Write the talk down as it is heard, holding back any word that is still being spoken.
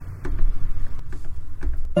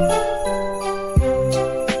I'm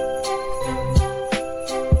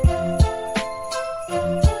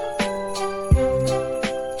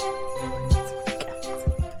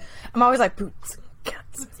always like, boots and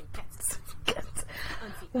cats.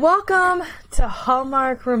 Welcome to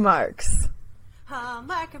Hallmark Remarks.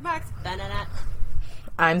 Hallmark Remarks. Banana.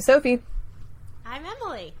 I'm Sophie. I'm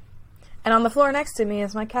Emily. And on the floor next to me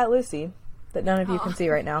is my cat Lucy, that none of you can see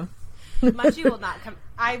right now. Munchie will not come.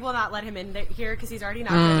 I will not let him in here because he's already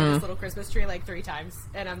knocked over this little Christmas tree like 3 times.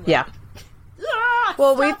 And I'm like, yeah.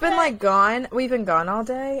 Well, we've been it. gone. We've been gone all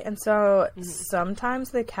day, and so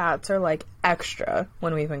sometimes the cats are like extra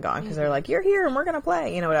when we've been gone because they're like, "You're here and we're gonna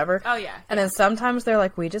play," whatever. Oh yeah. And then sometimes they're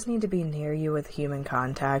like, "We just need to be near you with human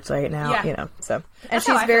contact right now," So, and That's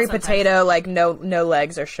how she's I very feel potato, like no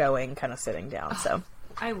legs are showing, kind of sitting down. So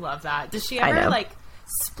I love that. Does she I ever know. like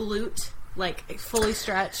sploot, like fully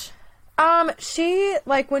stretch? She,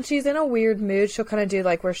 like, when she's in a weird mood, she'll kind of do,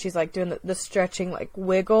 like, where she's, like, doing the stretching, like,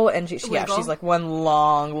 wiggle, and she's, like, one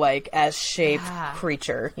long, like, S-shaped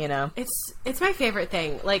creature, It's my favorite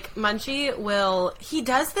thing. Like, Munchie he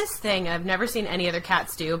does this thing I've never seen any other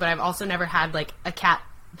cats do, but I've also never had, like, a cat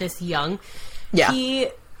this young. Yeah. He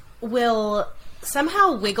will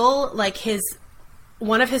somehow wiggle, like,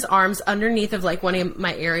 one of his arms underneath of, like, one of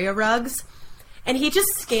my area rugs. And he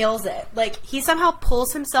just scales it. Like, he somehow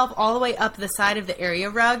pulls himself all the way up the side of the area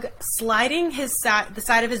rug, sliding the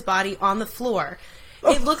side of his body on the floor.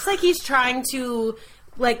 Oh. It looks like he's trying to,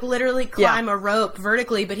 like, literally climb a rope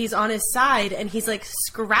vertically, but he's on his side, and he's, like,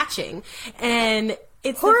 scratching. And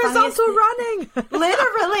it's horizontal running!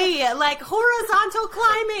 Literally, like, horizontal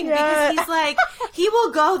climbing, because he's, like, he will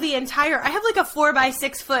go the entire, I have, like, a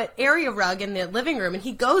 4x6 foot area rug in the living room, and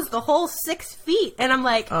he goes the whole 6 feet, and I'm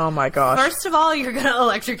like, oh my gosh. First of all, you're gonna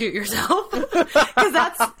electrocute yourself, because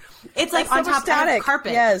it's, like, on top of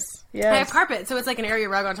carpet. Yes. I have carpet, so it's, like, an area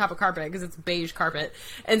rug on top of carpet, because it's beige carpet,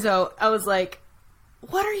 and so I was like,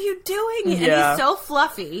 what are you doing? And he's so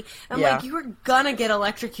fluffy. I'm like, you are gonna get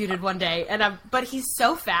electrocuted one day. But he's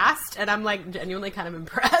so fast, and I'm like genuinely kind of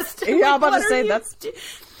impressed. Yeah, like, I'm about to say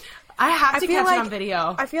I have to catch it on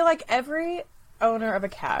video. I feel like every owner of a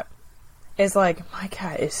cat is like, my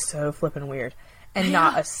cat is so flippin' weird, and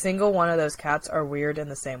not a single one of those cats are weird in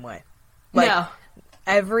the same way. Like, no.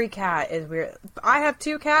 Every cat is weird. I have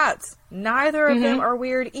 2 cats. Neither of them are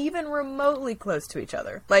weird, even remotely close to each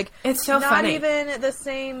other. Like, it's so not funny. even the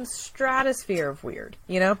same stratosphere of weird,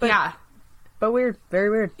 But, yeah. But weird. Very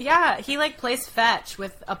weird. Yeah, he, like, plays fetch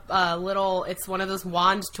with a little, it's one of those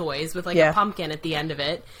wand toys with, like, a pumpkin at the end of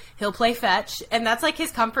it. He'll play fetch, and that's, like, his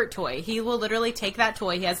comfort toy. He will literally take that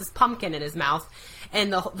toy, he has this pumpkin in his mouth,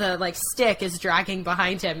 and the like, stick is dragging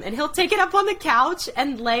behind him, and he'll take it up on the couch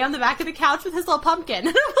and lay on the back of the couch with his little pumpkin.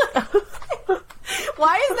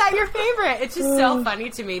 Why is that your favorite? It's just so funny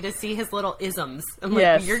to me to see his little isms. I'm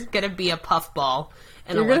like, you're gonna be a puffball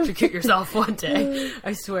and electrocute yourself one day.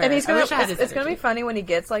 I swear. And he's gonna, it's gonna be funny when he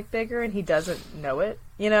gets, like, bigger and he doesn't know it,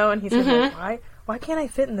 and he's gonna be like, why can't I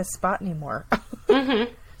fit in this spot anymore?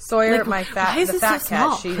 Sawyer, like, the fat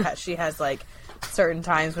so cat, she has, like, certain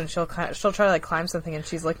times when she'll try to, like, climb something, and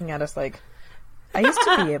she's looking at us like, I used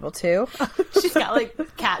to be able to. She's got, like,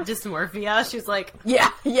 cat dysmorphia. She's like,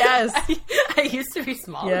 yes. I used to be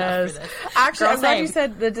small enough for this. Actually, I'm glad you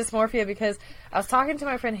said the dysmorphia, because I was talking to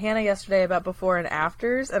my friend Hannah yesterday about before and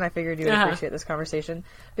afters, and I figured you would appreciate this conversation,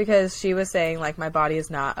 because she was saying, like, my body is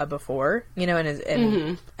not a before, and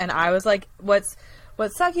I was like, what's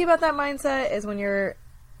sucky about that mindset is when you're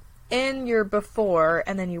in your before,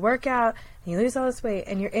 and then you work out, and you lose all this weight,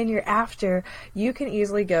 and you're in your after, you can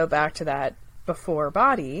easily go back to that before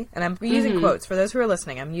body, and I'm using quotes for those who are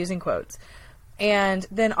listening, I'm using quotes, and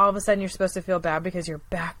then all of a sudden you're supposed to feel bad because you're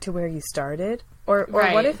back to where you started, or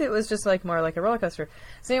what if it was just, like, more like a roller coaster?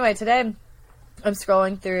 So anyway, today I'm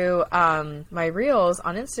scrolling through my reels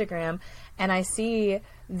on Instagram, and I see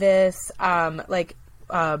this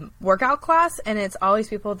workout class, and it's all these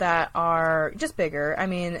people that are just bigger. I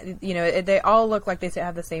mean, they all look like they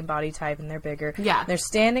have the same body type, and they're bigger. Yeah. They're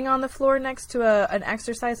standing on the floor next to an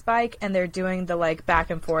exercise bike, and they're doing the, like, back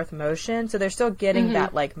and forth motion. So they're still getting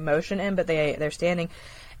that, like, motion in, but they're standing.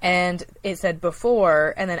 And it said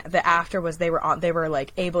before, and then the after was they were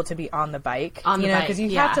like able to be on the bike. Because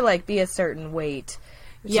you have to, like, be a certain weight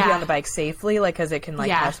to be on the bike safely, like, because it can, like,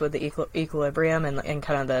 mess with the equilibrium and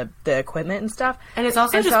kind of the equipment and stuff. And it's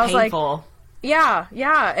also just painful. Like,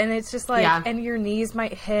 yeah, and it's just, like, and your knees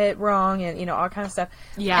might hit wrong and, all kind of stuff.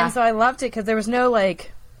 Yeah. And so I loved it because there was no,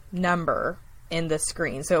 like, number in the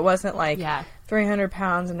screen. So it wasn't like 300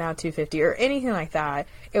 pounds and now 250 or anything like that.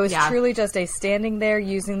 It was truly just a standing there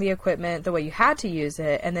using the equipment the way you had to use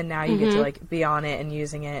it, and then now you get to like be on it and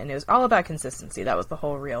using it, and it was all about consistency. That was the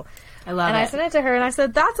whole reel. I love it. And I sent it to her, and I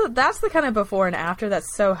said, that's the kind of before and after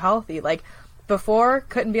that's so healthy. Like, before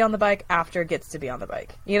couldn't be on the bike, after gets to be on the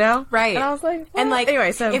bike, you know? Right. And I was like, what? And like,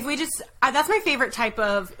 anyway, so if we just, that's my favorite type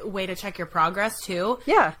of way to check your progress too.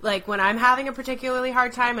 Yeah. Like when I'm having a particularly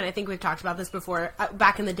hard time, and I think we've talked about this before,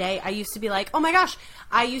 back in the day, I used to be like, oh my gosh,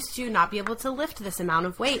 I used to not be able to lift this amount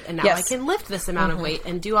of weight, and now I can lift this amount of weight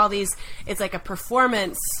and do all these. It's like a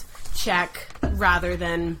performance check rather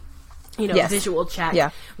than, you know, visual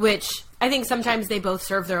check, which I think sometimes they both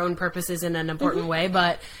serve their own purposes in an important way,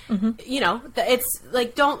 but, you know, it's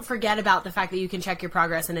like, don't forget about the fact that you can check your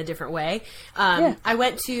progress in a different way. I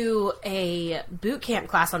went to a boot camp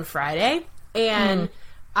class on Friday, and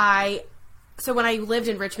so when I lived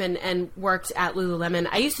in Richmond and worked at Lululemon,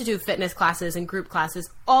 I used to do fitness classes and group classes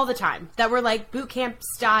all the time that were like boot camp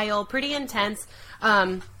style, pretty intense.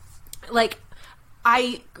 Like,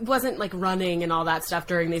 I wasn't like running and all that stuff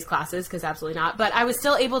during these classes, because absolutely not, but I was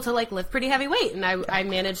still able to like lift pretty heavy weight, and I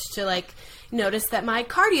managed to like notice that my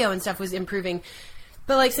cardio and stuff was improving.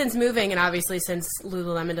 But like since moving, and obviously since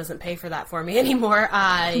Lululemon doesn't pay for that for me anymore,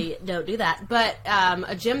 I don't do that. But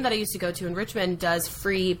a gym that I used to go to in Richmond does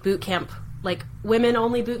free boot camp, like women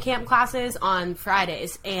only boot camp classes on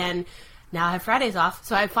Fridays, and now I have Fridays off.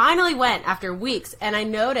 So I finally went after weeks, and I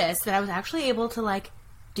noticed that I was actually able to like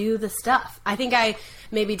do the stuff. I think I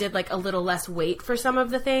maybe did like a little less weight for some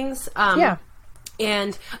of the things.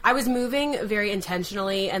 And I was moving very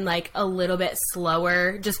intentionally and like a little bit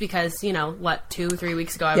slower, just because, you know, 2-3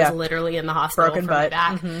 weeks ago I was literally in the hospital for my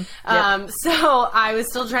back. So I was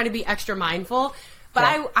still trying to be extra mindful. But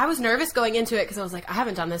I was nervous going into it, because I was like, I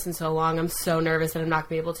haven't done this in so long. I'm so nervous that I'm not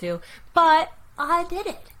going to be able to. But I did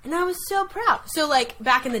it, and I was so proud. So, like,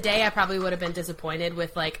 back in the day, I probably would have been disappointed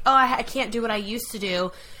with, like, oh, I can't do what I used to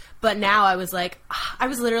do. But now I was like, I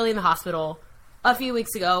was literally in the hospital a few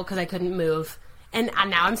weeks ago because I couldn't move, and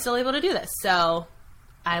now I'm still able to do this. So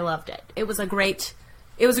I loved it. It was a great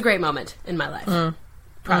moment in my life.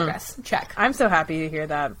 Progress. Check. I'm so happy to hear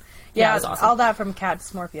that. Yeah, it was awesome. All that from cat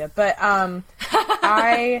dysmorphia. But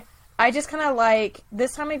I just kind of like,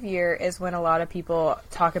 this time of year is when a lot of people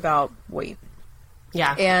talk about weight.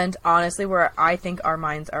 Yeah. And honestly, where I think our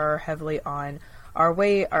minds are heavily on our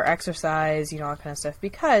weight, our exercise, you know, all that kind of stuff,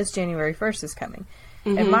 because January 1st is coming.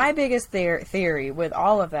 And my biggest theory with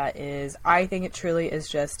all of that is, I think it truly is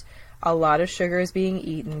just a lot of sugar is being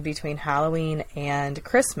eaten between Halloween and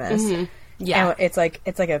Christmas. Yeah. And it's like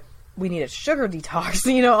we need a sugar detox,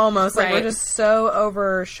 you know, almost. Like, we're just so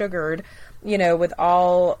over sugared, you know, with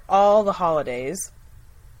all the holidays,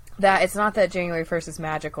 that it's not that January 1st is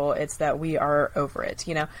magical, it's that we are over it,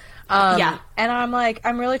 you know? And I'm like,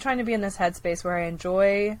 I'm really trying to be in this headspace where I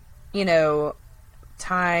enjoy, you know,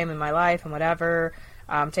 time in my life and whatever,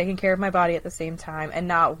 taking care of my body at the same time, and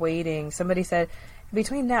not waiting. Somebody said,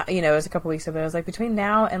 between now, you know, it was a couple weeks ago, but it was like, between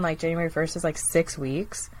now and like January 1st is like 6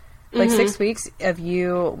 weeks. Like 6 weeks of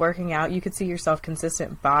you working out, you could see yourself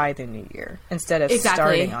consistent by the new year instead of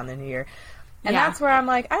starting on the new year. And that's where I'm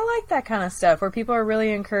like, I like that kind of stuff, where people are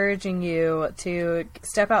really encouraging you to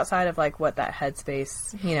step outside of like what that headspace,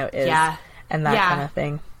 you know, is, and that kind of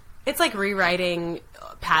thing. It's like rewriting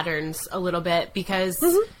patterns a little bit, because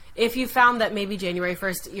if you found that maybe January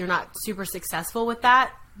 1st you're not super successful with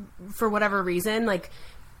that for whatever reason, like,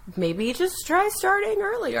 maybe just try starting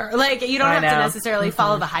earlier. Like, you don't have to necessarily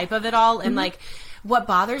follow the hype of it all. And like, what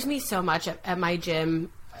bothers me so much at my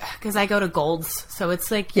gym, because I go to Gold's, so it's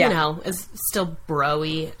like, you know, it's still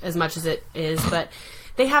bro-y as much as it is, but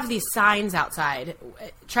they have these signs outside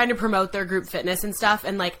trying to promote their group fitness and stuff,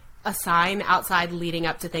 and like a sign outside leading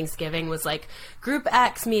up to Thanksgiving was like, Group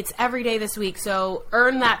X meets every day this week, so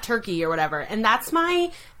earn that turkey or whatever. And that's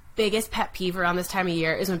my biggest pet peeve around this time of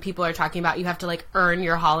year, is when people are talking about you have to like earn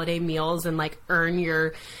your holiday meals and like earn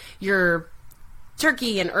your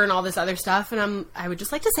turkey and earn all this other stuff. And I would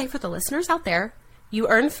just like to say, for the listeners out there, you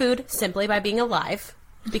earn food simply by being alive,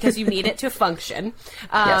 because you need it to function.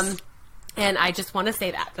 And I just want to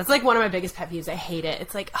say that. That's like one of my biggest pet peeves. I hate it.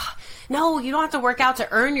 It's like, no, you don't have to work out to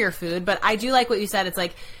earn your food. But I do like what you said. It's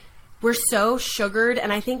like, we're so sugared,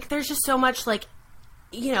 and I think there's just so much like,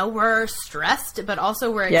 you know, we're stressed, but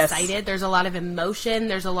also we're excited. There's a lot of emotion.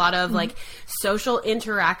 There's a lot of like social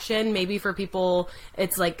interaction. Maybe for people,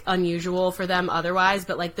 it's like unusual for them otherwise,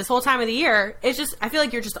 but like this whole time of the year, it's just, I feel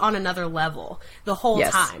like you're just on another level the whole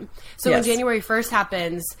time. So when January 1st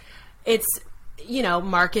happens, it's, you know,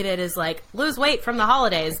 marketed as like lose weight from the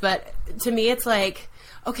holidays. But to me, it's like,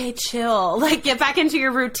 okay, chill. Like, get back into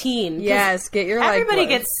your routine. Yes, get your everybody like,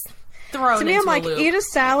 gets thrown to me, into I'm like, a loop. eat a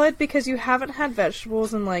salad because you haven't had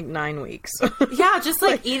vegetables in like 9 weeks. Yeah, just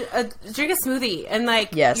like drink a smoothie and like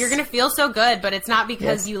Yes. you're gonna feel so good, but it's not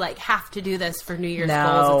because Yes. you like have to do this for New Year's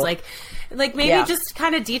No. goals. It's like maybe Yeah. just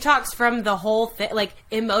kind of detox from the whole thing, like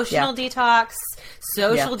emotional detox,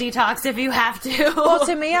 social detox if you have to. Well,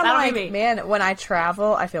 to me, I'm That'll like, be me. man, when I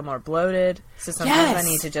travel, I feel more bloated. So sometimes Yes. I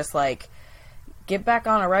need to just like get back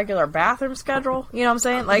on a regular bathroom schedule. You know what I'm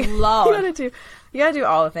saying? Like, Lord. you gotta do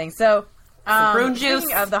all the things. So, prune juice.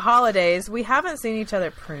 speaking of the holidays, we haven't seen each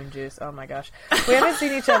other. Prune juice. Oh my gosh, we haven't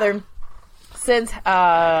seen each other since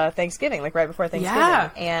Thanksgiving, like right before Thanksgiving. Yeah.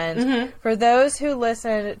 And for those who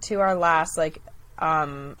listened to our last like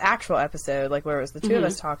actual episode, like where it was the two of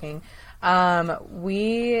us talking,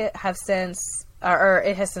 we have since. Or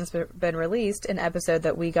it has since been released, an episode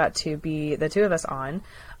that we got to be the two of us on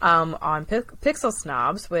Pixel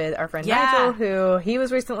Snobs with our friend Nigel, who he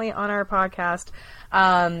was recently on our podcast.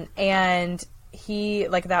 And he,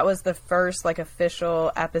 like, that was the first, like,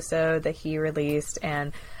 official episode that he released.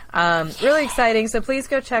 And really exciting. So please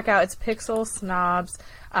go check out, it's Pixel Snobs.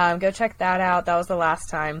 Go check that out. That was the last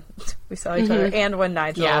time we saw each other. And when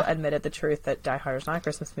Nigel admitted the truth that Die Hard is not a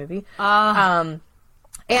Christmas movie.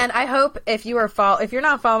 And I hope if you are if you're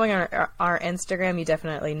not following our Instagram, you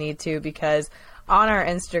definitely need to, because on our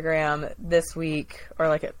Instagram this week, or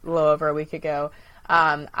like a little over a week ago,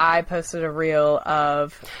 I posted a reel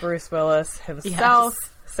of Bruce Willis himself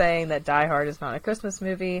saying that Die Hard is not a Christmas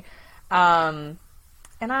movie. And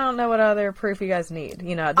I don't know what other proof you guys need.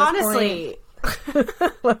 You know, at this Honestly,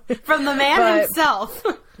 from the man himself.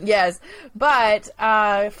 Yes, but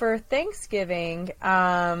for Thanksgiving,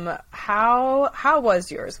 how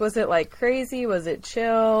was yours? Was it like crazy? Was it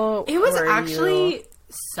chill? It was actually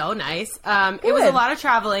so nice. It was a lot of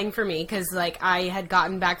traveling for me because like I had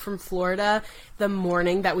gotten back from Florida the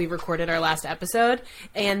morning that we recorded our last episode,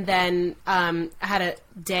 and then I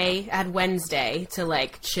had Wednesday to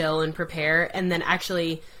like chill and prepare, and then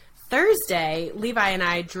actually Thursday, Levi and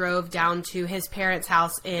I drove down to his parents'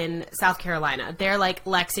 house in South Carolina. They're like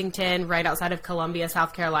Lexington, right outside of Columbia,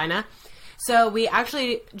 South Carolina. So we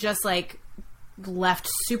actually just like left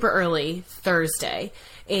super early Thursday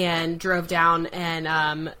and drove down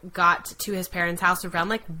and got to his parents' house around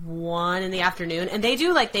like 1 in the afternoon. And they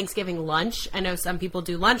do like Thanksgiving lunch. I know some people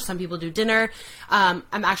do lunch, some people do dinner. I'm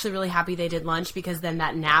actually really happy they did lunch, because then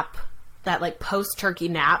that nap, that like post-turkey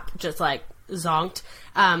nap, just like zonked.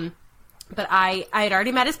 But I had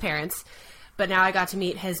already met his parents, but now I got to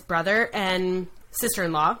meet his brother and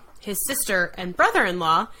sister-in-law, his sister and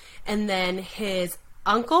brother-in-law, and then his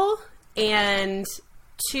uncle and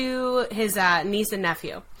his niece and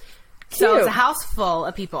nephew. So it's a house full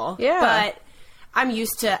of people. Yeah. But I'm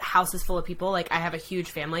used to houses full of people. Like, I have a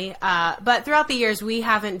huge family. But throughout the years, we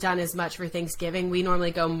haven't done as much for Thanksgiving. We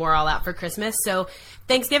normally go more all out for Christmas. So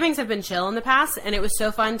Thanksgivings have been chill in the past, and it was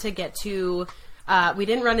so fun to get to... we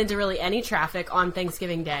didn't run into really any traffic on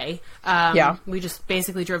Thanksgiving Day. We just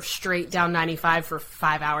basically drove straight down 95 for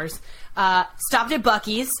 5 hours. Stopped at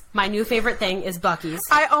Buc-ee's. My new favorite thing is Buc-ee's.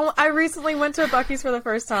 I recently went to a Buc-ee's for the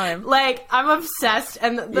first time. Like, I'm obsessed,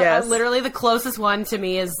 and literally the closest one to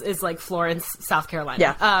me is like Florence, South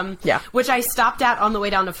Carolina. Which I stopped at on the way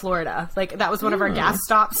down to Florida. Like, that was one of our gas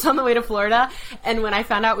stops on the way to Florida, and when I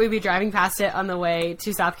found out we'd be driving past it on the way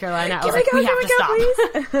to South Carolina, I was like, we have to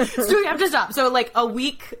stop. So we have to stop. So, like, a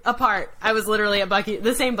week apart, I was literally at Buc-ee's,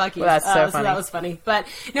 the same Buc-ee's. Well, that's so funny. So that was funny. But,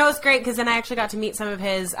 no, it was great, because then I actually got to meet some of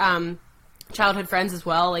his... childhood friends as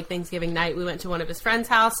well. Like Thanksgiving night, we went to one of his friends'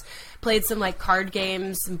 house, played some like card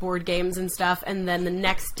games, some board games and stuff, and then the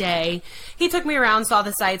next day he took me around, saw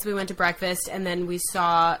the sights, we went to breakfast, and then we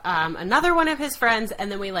saw another one of his friends,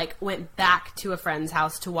 and then we like went back to a friend's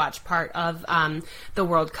house to watch part of the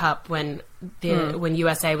World Cup when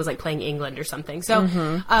USA was like playing England or something. So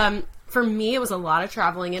for me, it was a lot of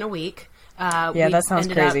traveling in a week. That sounds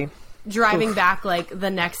crazy. Driving back like the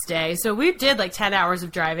next day, so we did like 10 hours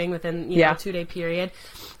of driving within a 2-day period,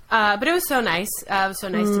 but it was so nice. It was so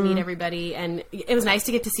nice to meet everybody, and it was nice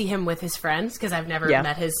to get to see him with his friends, because I've never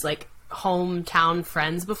met his like hometown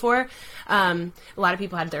friends before. A lot of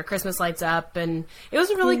people had their Christmas lights up, and it was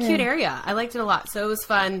a really cute area. I liked it a lot, so it was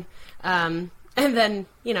fun. And then,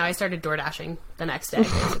 I started door dashing the next day,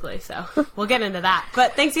 basically. So we'll get into that.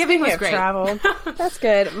 But Thanksgiving was great. Travel. That's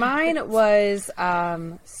good. Mine was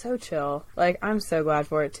so chill. Like, I'm so glad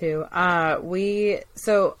for it, too.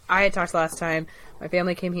 So I had talked last time. My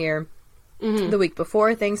family came here the week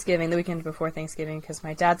before Thanksgiving, the weekend before Thanksgiving, because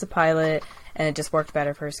my dad's a pilot, and it just worked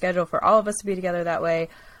better for his schedule for all of us to be together that way.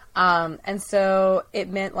 And so it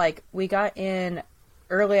meant, like, we got in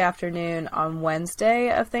early afternoon on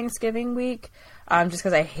Wednesday of Thanksgiving week, just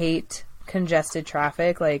because I hate congested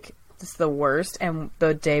traffic. Like, it's the worst, and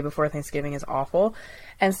the day before Thanksgiving is awful.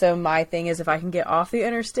 And so my thing is, if I can get off the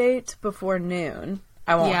interstate before noon,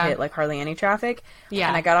 I won't hit, like, hardly any traffic. Yeah.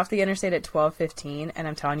 And I got off the interstate at 12:15, and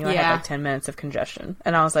I'm telling you, I had, like, 10 minutes of congestion.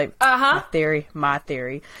 And I was like, my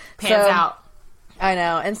theory. Pans out. I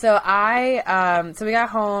know. And so so we got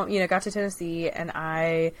home, got to Tennessee, and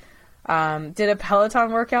I did a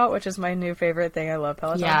Peloton workout, which is my new favorite thing. I love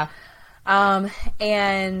Peloton. Yeah.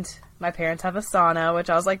 And my parents have a sauna, which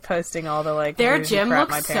I was, like, posting all the, like, their gym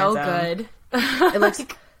looks so good. It looks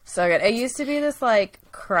so good. It used to be this, like,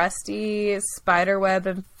 crusty, spiderweb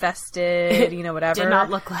infested, whatever. Did not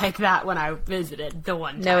look like that when I visited the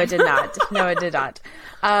one time. No, it did not. No, it did not.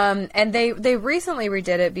 And they recently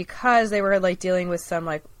redid it because they were, like, dealing with some,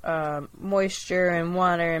 like, moisture and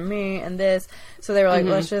water and meat and this. So they were like,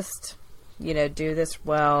 let's just, do this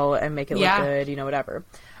well and make it look good, whatever.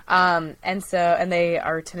 And they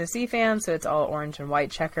are Tennessee fans, so it's all orange and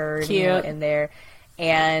white checkered, in there.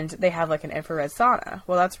 And they have, like, an infrared sauna.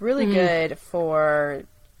 Well, that's really good for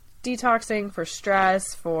detoxing, for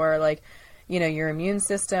stress, for, like, your immune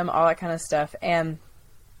system, all that kind of stuff. And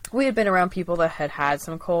we had been around people that had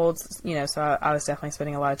some colds, so I was definitely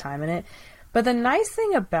spending a lot of time in it. But the nice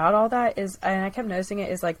thing about all that is, and I kept noticing it,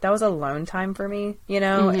 is, like, that was alone time for me,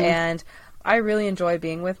 and I really enjoy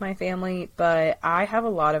being with my family, but I have a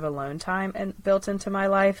lot of alone time built into my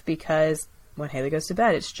life because when Haley goes to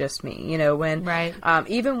bed, it's just me,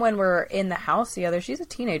 even when we're in the house together, she's a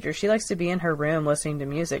teenager. She likes to be in her room listening to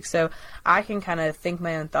music. So I can kind of think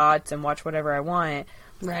my own thoughts and watch whatever I want.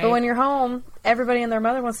 Right. But when you're home, everybody and their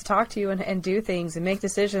mother wants to talk to you and do things and make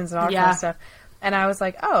decisions and all that kind of stuff. And I was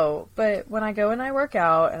like, but when I go and I work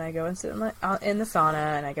out and I go and sit in the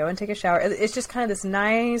sauna and I go and take a shower, it's just kind of this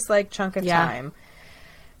nice, like, chunk of time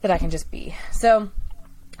that I can just be. So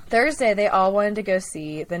Thursday, they all wanted to go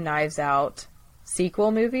see the Knives Out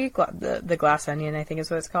sequel movie, the Glass Onion, I think is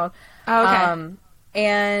what it's called. Oh, okay.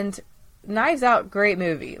 And Knives Out, great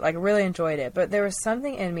movie. Like, I really enjoyed it. But there was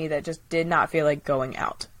something in me that just did not feel like going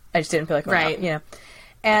out. I just didn't feel like going out,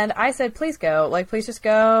 And I said, please go. Like, please just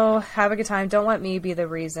go. Have a good time. Don't let me be the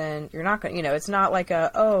reason you're not going to, it's not like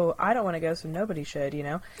I don't want to go, so nobody should,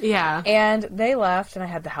 Yeah. And they left, and I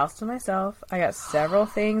had the house to myself. I got several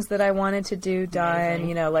things that I wanted to do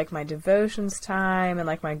done, like my devotions time and,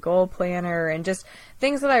 like, my goal planner and just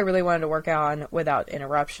things that I really wanted to work on without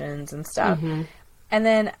interruptions and stuff. Mm-hmm. And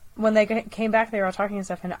then when they came back, they were all talking and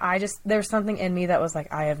stuff, and there was something in me that was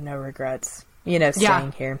like, I have no regrets,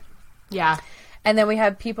 staying here. Yeah. And then we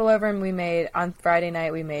had people over, and on Friday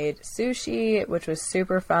night, we made sushi, which was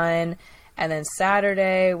super fun. And then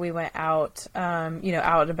Saturday, we went out, out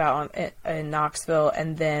and about in Knoxville,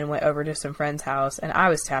 and then went over to some friend's house, and I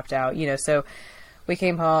was tapped out, so we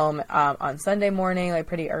came home, on Sunday morning, like,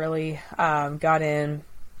 pretty early, got in,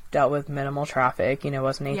 dealt with minimal traffic,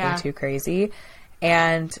 wasn't anything too crazy.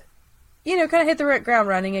 And kind of hit the ground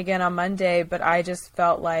running again on Monday, but I just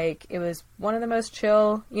felt like it was one of the most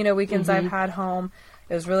chill, weekends I've had home.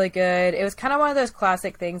 It was really good. It was kind of one of those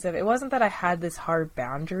classic things of, it wasn't that I had this hard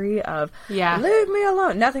boundary of, leave me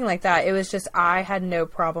alone. Nothing like that. It was just, I had no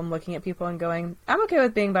problem looking at people and going, I'm okay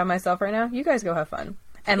with being by myself right now. You guys go have fun.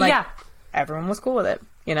 And, like, everyone was cool with it,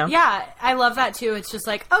 Yeah, I love that, too. It's just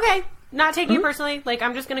like, okay, not taking it personally. Like,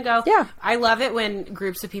 I'm just going to go. Yeah. I love it when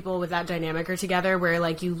groups of people with that dynamic are together where,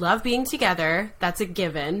 like, you love being together. That's a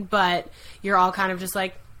given. But you're all kind of just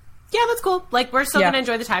like, yeah, that's cool. Like, we're still going to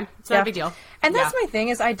enjoy the time. It's not a big deal. And that's my thing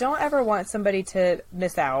is I don't ever want somebody to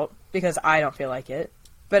miss out because I don't feel like it.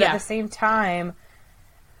 But at the same time,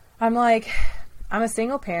 I'm like, I'm a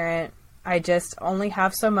single parent. I just only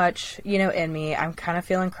have so much, in me. I'm kind of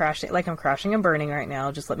feeling like I'm crashing and burning right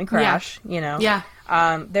now. Just let me crash, Yeah.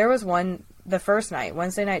 There was the first night,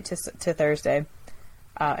 Wednesday night to Thursday,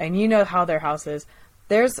 and how their house is.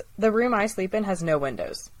 The room I sleep in has no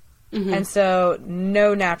windows. Mm-hmm. And so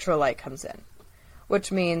no natural light comes in, which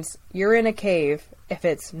means you're in a cave if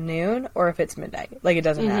it's noon or if it's midnight. Like, it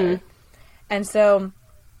doesn't matter. And so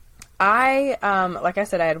I, like I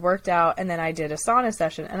said, I had worked out, and then I did a sauna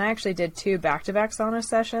session, and I actually did 2 back-to-back sauna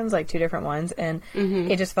sessions, like 2 different ones, and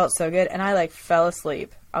it just felt so good, and I, like, fell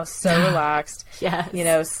asleep. I was so relaxed,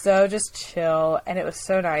 so just chill, and it was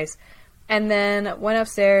so nice. And then went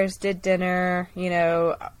upstairs, did dinner,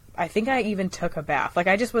 I think I even took a bath. Like,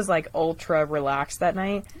 I just was, like, ultra relaxed that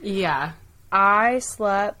night. Yeah. I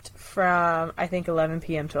slept from, I think, 11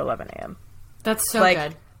 p.m. to 11 a.m. That's so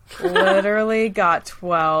good. Literally got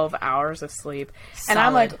 12 hours of sleep. Solid. And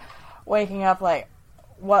I'm, like, waking up, like,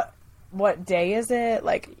 what? what day is it?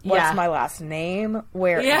 Like, what's Yeah. my last name?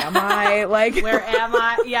 Where Yeah. am I? Like, Where am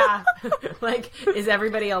I? Yeah. Like, is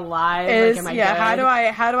everybody alive? is, like, am I yeah,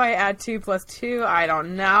 good? how do I add 2 + 2? I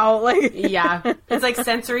don't know. Like, Yeah. It's like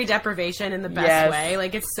sensory deprivation in the best Yes. way.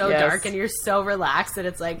 Like, it's so Yes. dark and you're so relaxed that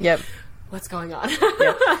it's like, Yep. what's going on?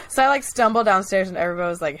 So I like stumbled downstairs and everybody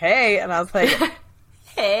was like, "Hey," and I was like,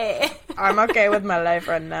 Hey. "I'm okay with my life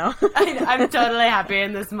right now." I'm totally happy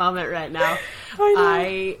in this moment right now.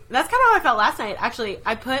 I That's kind of how I felt last night. Actually,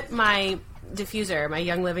 I put my diffuser, my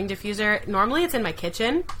Young Living diffuser, normally it's in my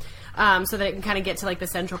kitchen, so that it can kind of get to like the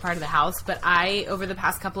central part of the house. But over the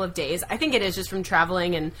past couple of days, I think it is just from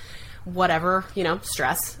traveling and whatever,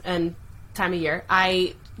 stress and time of year,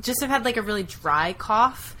 I just have had like a really dry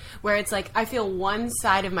cough where it's like I feel one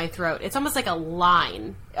side of my throat. It's almost like a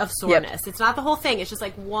line of soreness. It's not the whole thing. It's just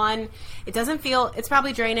like one. It doesn't feel, it's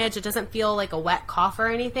probably drainage. It doesn't feel like a wet cough or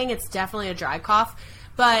anything. It's definitely a dry cough.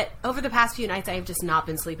 But over the past few nights, I have just not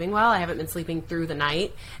been sleeping well. I haven't been sleeping through the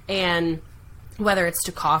night. And whether it's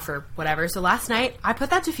to cough or whatever. So last night, I put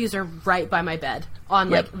that diffuser right by my bed on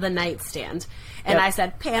like the nightstand. And I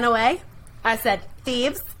said, pan away. I said,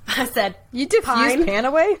 thieves. I said, You diffuse pine. pan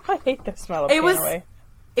away? I hate the smell of It pan was- away.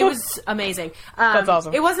 It was amazing. That's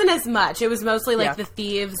awesome. It wasn't as much. It was mostly like Yeah. the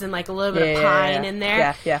thieves and like a little bit of Yeah, pine in there.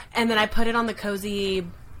 Yeah, yeah. And then I put it on the cozy.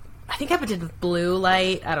 I think I did with blue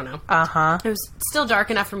light. I don't know. Uh-huh. It was still dark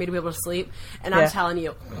enough for me to be able to sleep. And Yeah. I'm telling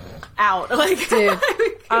you, out. Like, Dude,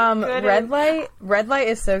 couldn't. red light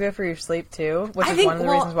is so good for your sleep too, which I is think- one of the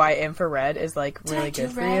well, reasons why infrared is like Did I really do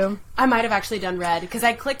good for red? you. I might have actually done red because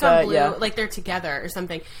I clicked on blue, yeah. like they're together or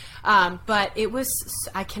something. But it was,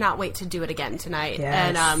 I cannot wait to do it again tonight.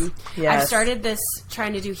 Yes. And Yes. I've started this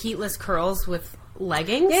trying to do heatless curls with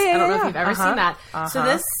leggings. Yeah, I don't know yeah. if you've ever Uh-huh. seen that. So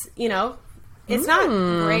Uh-huh. this, it's not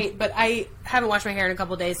great, but I haven't washed my hair in a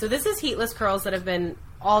couple days. So this is heatless curls that have been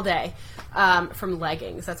all day from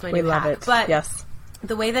leggings. That's my We new love hack. it. But Yes.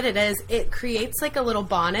 the way that it is, it creates like a little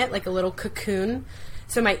bonnet, like a little cocoon.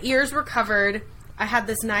 So my ears were covered. I had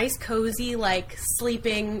this nice, cozy, like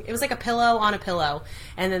sleeping. It was like a pillow on a pillow,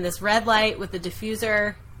 and then this red light with the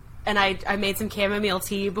diffuser. And I made some chamomile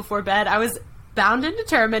tea before bed. I was bound and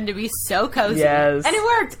determined to be so cozy, Yes. and it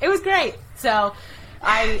worked. It was great. So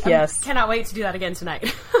I Yes. cannot wait to do that again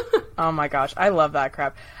tonight. Oh my gosh, I love that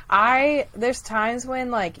crap. There's times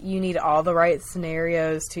when like you need all the right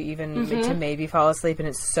scenarios to even to maybe fall asleep, and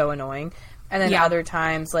it's so annoying. And then Yeah. other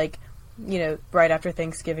times, like right after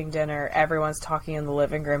Thanksgiving dinner, everyone's talking in the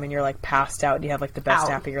living room, and you're like passed out, and you have like the best Out.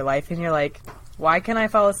 nap of your life, and you're like, why can I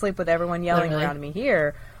fall asleep with everyone yelling Literally. around me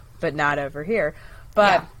here, but not over here?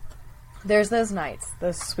 But Yeah. there's those nights,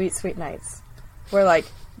 those sweet, sweet nights, where like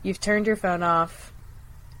you've turned your phone off,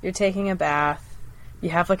 you're taking a bath. You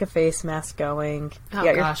have like a face mask going. Oh, you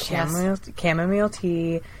got gosh, your chamomile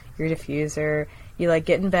tea, your diffuser. You like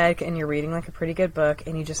get in bed and you're reading like a pretty good book,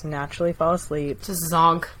 and you just naturally fall asleep. Just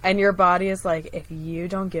zonk. And your body is like, if you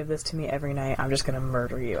don't give this to me every night, I'm just gonna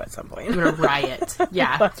murder you at some point. I'm gonna riot.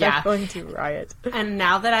 Yeah, yeah. I'm going to riot. And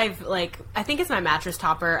now that I've, I think it's my mattress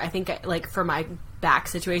topper. I think, for my back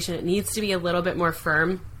situation, it needs to be a little bit more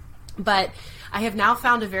firm. But I have now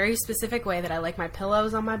found a very specific way that I like my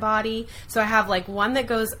pillows on my body. So I have, one that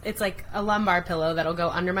goes, it's like a lumbar pillow that'll go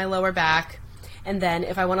under my lower back. And then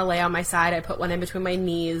if I want to lay on my side, I put one in between my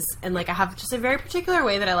knees. And, I have just a very particular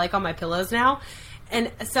way that I like on my pillows now. And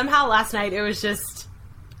somehow last night it was just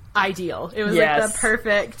ideal. It was Yes. the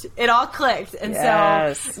perfect, it all clicked. And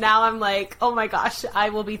Yes. so now I'm like, oh my gosh, I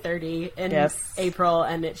will be 30 in Yes. April,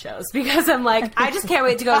 and it shows. Because I'm like, I just can't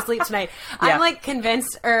wait to go to sleep tonight. Yeah. I'm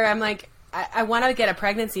convinced, or I'm I want to get a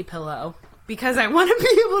pregnancy pillow. Because I want to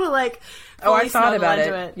be able to Oh, I fully thought snuggle about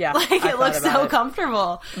into it. it. Yeah, I it thought looks about so it.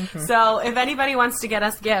 comfortable. So if anybody wants to get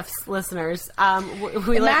us gifts, listeners, we like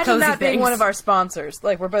Imagine cozy that being things. one of our sponsors.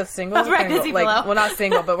 We're both single. A pregnancy pillow. Well, not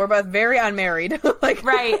single, but we're both very unmarried.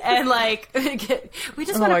 Right, and we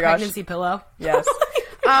just want my a gosh. pregnancy pillow. Yes.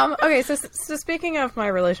 Okay, so speaking of my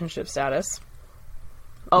relationship status,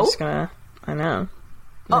 I'm Oh, just gonna. I know.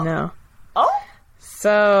 oh,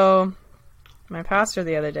 So, my pastor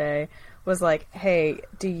the other day was like, hey,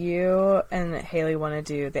 do you and Haley want to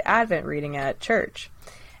do the Advent reading at church?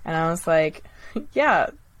 And I was like,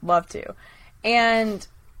 yeah, love to. And,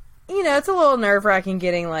 it's a little nerve-wracking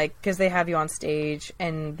getting, because they have you on stage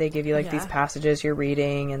and they give you, Yeah. these passages you're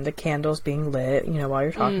reading and the candles being lit, while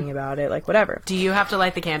you're talking about it, whatever. do you have to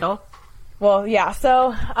light the candle? Well, yeah,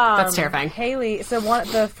 so... That's terrifying. Haley, so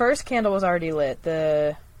the first candle was already lit.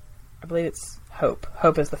 I believe it's Hope.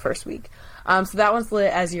 Hope is the first week. So that one's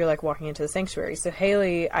lit as you're like walking into the sanctuary. So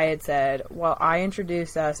Haley, I had said, well, I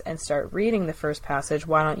introduce us and start reading the first passage.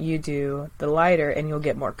 Why don't you do the lighter and you'll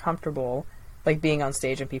get more comfortable like being on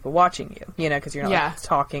stage and people watching you, you know, because you're not like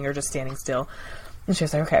talking or just standing still. And she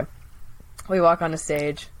was like, okay. We walk on the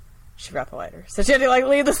stage. She forgot the lighter. So she had to like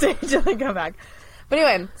leave the stage and then come back. But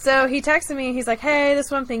anyway, so he texted me. He's like, hey, this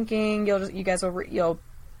is what I'm thinking. You guys will,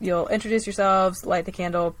 you'll introduce yourselves, light the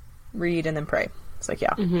candle, read, and then pray. It's like,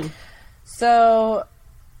 yeah. Mm-hmm. So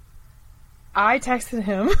I texted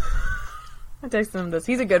him. I texted him this.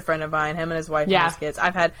 He's a good friend of mine, him and his wife and his kids.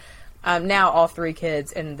 I've had now all 3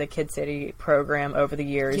 kids in the Kid City program over the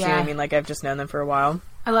years. You know what I mean? Like, I've just known them for a while.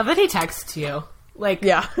 I love that he texts you. Like,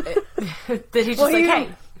 yeah. That he just hey.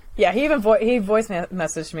 Yeah, he even he voice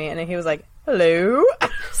messaged me, and he was like, hello.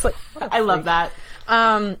 Like, I love that.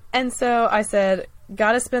 And so I said,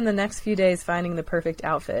 gotta spend the next few days finding the perfect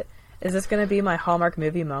outfit. Is this going to be my Hallmark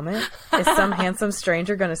movie moment? Is some handsome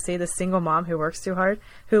stranger going to see the single mom who works too hard,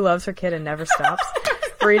 who loves her kid and never stops,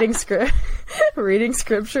 reading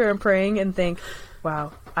scripture and praying and think,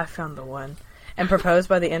 wow, I found the one, and propose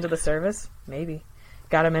by the end of the service? Maybe.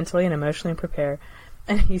 Gotta mentally and emotionally prepare.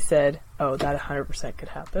 And he said, oh, that 100% could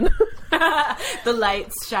happen. The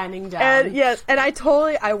lights shining down. And yes, and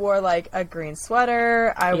I wore like a green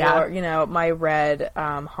sweater. I wore, you know, my red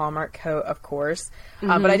Hallmark coat, of course.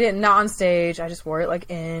 But I didn't, not on stage. I just wore it like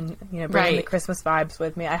in, you know, bringing the Christmas vibes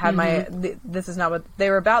with me. I had this is not what, they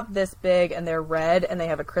were about this big and they're red and they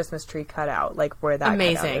have a Christmas tree cut out, like where that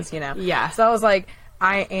cutout is, you know. Yeah. So I was like,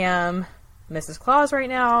 I am Mrs. Claus right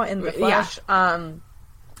now in the flesh. Yeah.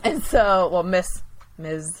 And so, well, Ms.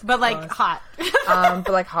 But like hot. But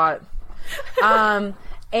like hot.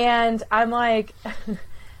 And I'm like,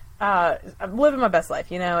 I'm living my best life,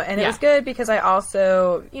 you know, and it was good because I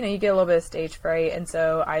also, you know, you get a little bit of stage fright. And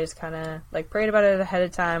so I just kind of like prayed about it ahead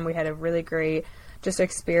of time. We had a really great just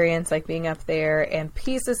experience like being up there, and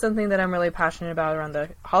peace is something that I'm really passionate about around the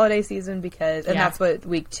holiday season because, and that's what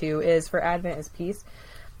week 2 is for Advent, is peace.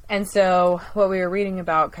 And so what we were reading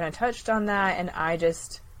about kind of touched on that. And I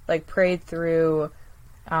just like prayed through,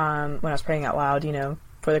 when I was praying out loud, you know,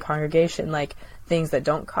 for the congregation, like things that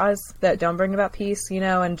don't bring about peace, you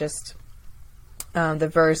know, and just the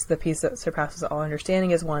verse, the peace that surpasses all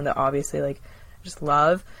understanding, is one that obviously like just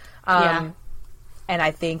love. And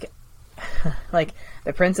I think like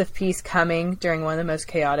the Prince of Peace coming during one of the most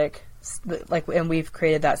chaotic, like, and we've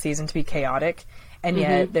created that season to be chaotic, and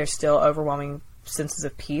yet there's still overwhelming senses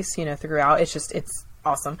of peace, you know, throughout. It's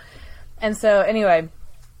awesome. And so anyway,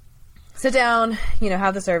 sit down, you know,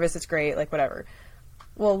 have the service. It's great. Like, whatever.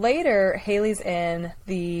 Well, later, Haley's in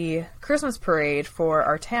the Christmas parade for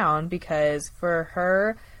our town because for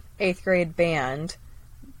her 8th grade band,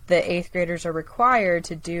 the 8th graders are required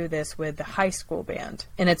to do this with the high school band.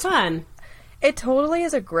 And it's fun. It totally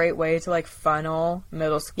is a great way to like funnel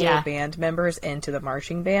middle school band members into the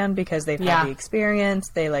marching band because they've had the experience.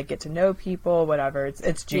 They like get to know people, whatever.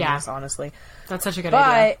 It's genius, honestly. That's such a good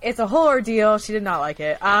idea. But it's a whole ordeal. She did not like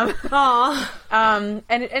it. And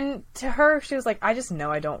to her, she was like, I just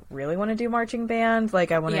know I don't really want to do marching band.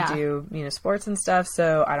 Like, I want to do, you know, sports and stuff,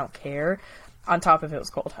 so I don't care. On top of it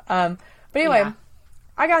was cold. But anyway,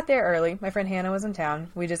 I got there early. My friend Hannah was in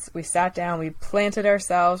town. We sat down. We planted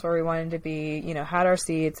ourselves where we wanted to be, you know, had our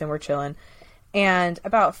seats, and we're chilling. And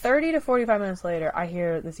about 30 to 45 minutes later, I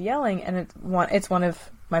hear this yelling, and it's one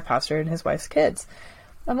of my pastor and his wife's kids.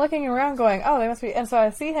 I'm looking around going, oh, they must be. And so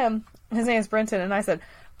I see him. His name is Brenton. And I said,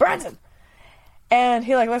 Brenton. And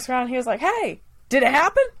he like looks around and he was like, hey, did it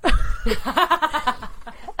happen?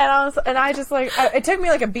 and I just like, it took me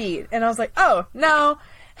like a beat. And I was like, oh, no.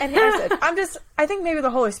 And I said, I think maybe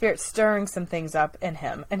the Holy Spirit's stirring some things up in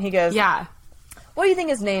him. And he goes, what do you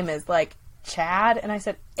think his name is? Like, Chad? And I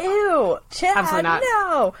said, ew, Chad, absolutely not.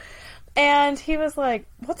 No. And he was like,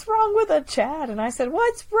 what's wrong with a Chad? And I said,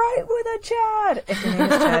 what's right with a Chad? If your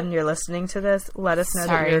name is Chad and you're listening to this, let us know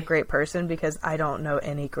that you're a great person, because I don't know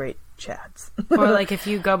any great Chads. Or like if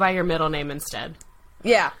you go by your middle name instead.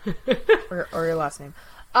 Yeah. or your last name.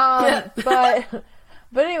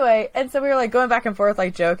 But anyway, and so we were like going back and forth,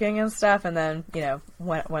 like joking and stuff, and then, you know,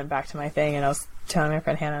 went back to my thing, and I was telling my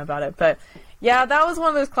friend Hannah about it. But yeah, that was one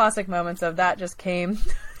of those classic moments of that just came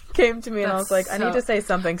to me, and I was like, I need to say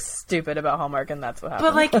something stupid about Hallmark, and that's what happened.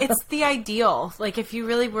 But like, it's the ideal. Like, if you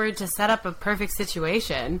really were to set up a perfect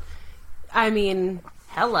situation, I mean,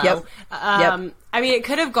 hello. Yep. I mean, it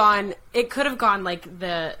could have gone like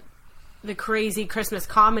the crazy Christmas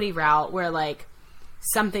comedy route where like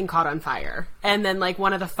something caught on fire, and then like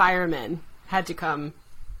one of the firemen had to come,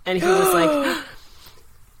 and he was like,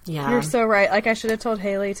 yeah, you're so right. Like, I should have told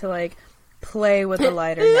Haley to like play with the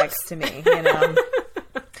lighter next to me, you know?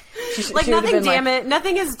 Like, nothing damaged,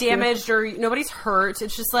 nothing is damaged or nobody's hurt.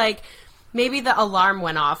 It's just like, maybe the alarm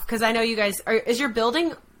went off. Because I know you guys is your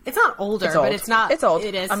building, it's not older, it's old. But it's not. It's old.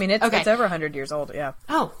 It is. I mean, it's over 100 years old, yeah.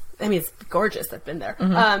 Oh, I mean, it's gorgeous. I've been there.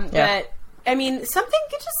 Yeah. But, I mean, something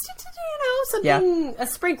could just, something, a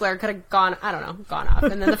sprinkler could have gone off.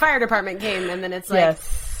 And then the fire department came, and then it's like,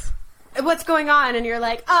 Yes. what's going on? And you're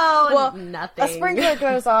like, nothing. A sprinkler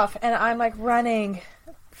goes off, and I'm like running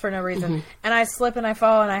for no reason, and I slip and I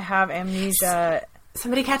fall, and I have amnesia.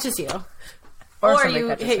 Somebody catches you. Or you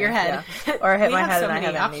hit your head. Yeah. Or I hit We my have head so and I many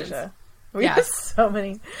have options. amnesia. We have so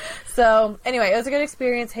many. So, anyway, it was a good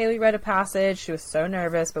experience. Haley read a passage. She was so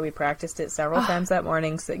nervous, but we practiced it several times that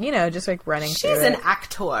morning. So, just like running through it. She's an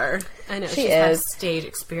actor. I know. She She's is. had stage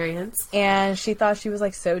experience. And she thought she was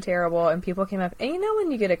like so terrible. And people came up. And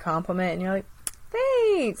when you get a compliment and you're like,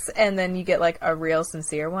 thanks. And then you get like a real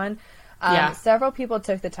sincere one. Several people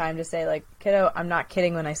took the time to say like, kiddo, I'm not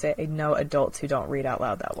kidding when I say I know adults who don't read out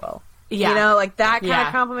loud that well. Yeah. Like that kind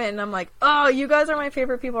of compliment. And I'm like, oh, you guys are my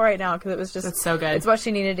favorite people right now. Because it was just, that's so good. It's what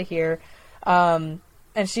she needed to hear. And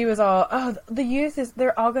she was all, oh, the youth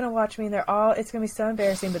they're all going to watch me. It's going to be so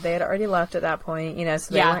embarrassing. But they had already left at that point,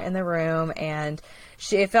 so they weren't in the room. And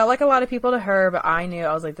it felt like a lot of people to her. But I knew,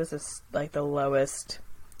 I was like, this is like the lowest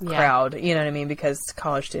crowd. You know what I mean? Because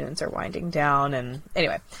college students are winding down. And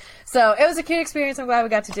anyway. So it was a cute experience. I'm glad we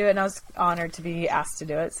got to do it, and I was honored to be asked to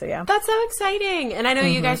do it. So yeah, that's so exciting. And I know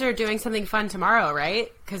you guys are doing something fun tomorrow, right?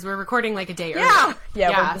 Because we're recording like a day early.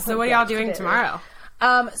 Yeah. So what are y'all doing tomorrow?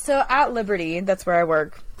 So at Liberty, that's where I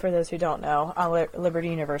work. For those who don't know, Liberty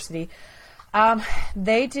University,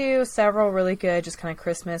 they do several really good, just kind of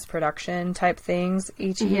Christmas production type things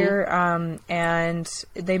each year, and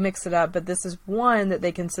they mix it up. But this is one that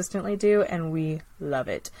they consistently do, and we love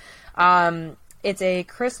it. It's a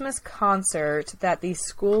Christmas concert that the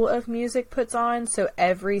School of Music puts on. So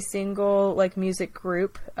every single music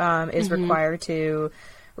group is required to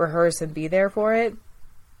rehearse and be there for it.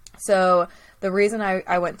 So the reason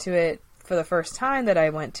I went to it for the first time that I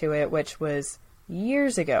went to it, which was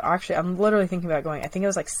years ago. Actually, I'm literally thinking about going. I think it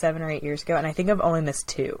was like 7 or 8 years ago, and I think I've only missed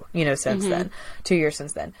two. Since then, 2 years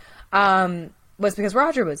since then. Was because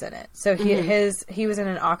Roger was in it. So he was in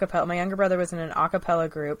an acapella. My younger brother was in an acapella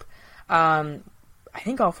group. I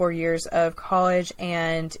think all 4 years of college,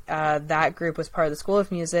 and that group was part of the School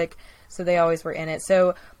of Music, so they always were in it.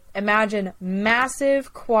 So imagine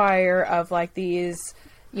massive choir of like these,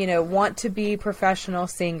 want to be professional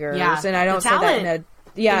singers, and I don't say that in a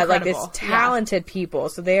incredible. Like this talented people.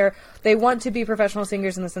 So they want to be professional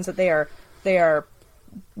singers in the sense that they are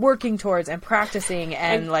working towards and practicing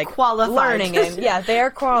and like qualified. Learning, and they are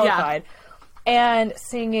qualified. And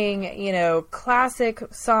singing, classic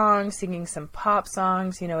songs, singing some pop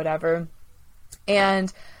songs, whatever.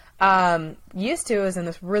 And used to was in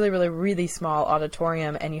this really, really, really small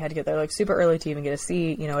auditorium, and you had to get there like super early to even get a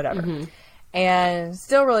seat, whatever. And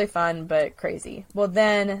still really fun, but crazy. Well,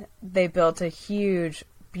 then they built a huge,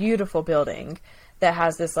 beautiful building that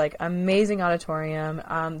has this like amazing auditorium.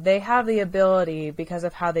 They have the ability, because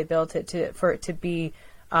of how they built it,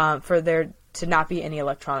 to not be any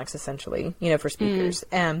electronics, essentially, for speakers.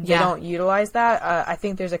 And they don't utilize that. I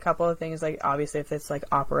think there's a couple of things, like obviously if it's like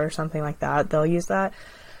opera or something like that, they'll use that.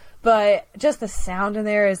 But just the sound in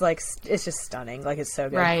there is like, it's just stunning. Like, it's so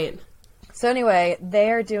good. Right. So anyway,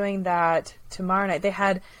 they're doing that tomorrow night. They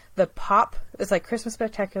had the pop, it's like Christmas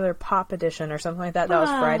Spectacular Pop Edition or something like that. That was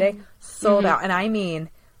Friday. Sold out. And I mean,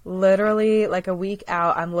 literally like a week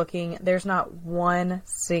out, I'm looking, there's not one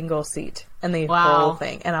single seat in the whole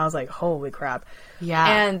thing. And I was like, holy crap. Yeah.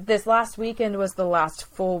 And this last weekend was the last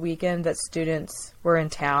full weekend that students were in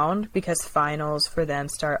town, because finals for them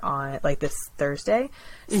start on like this Thursday.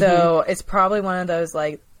 So it's probably one of those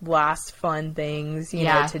like last fun things, you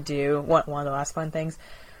know, to do. One of the last fun things.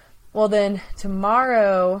 Well, then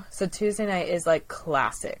tomorrow, so Tuesday night is like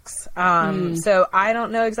classics. So I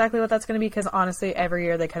don't know exactly what that's going to be, because honestly, every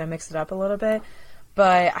year they kind of mix it up a little bit.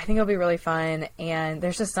 But I think it'll be really fun. And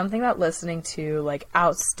there's just something about listening to like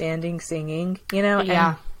outstanding singing, you know? Yeah.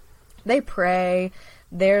 And they pray.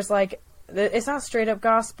 There's like, it's not straight up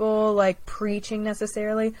gospel, like preaching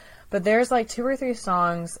necessarily, but there's like 2 or 3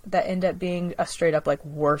 songs that end up being a straight up like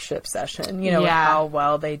worship session, you know, with how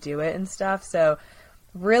well they do it and stuff. So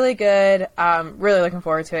really good. Really looking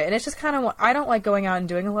forward to it. And it's just kind of, I don't like going out and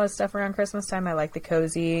doing a lot of stuff around Christmas time. I like the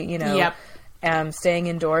cozy, you know, staying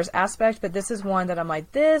indoors aspect. But this is one that I'm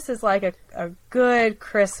like, this is like a good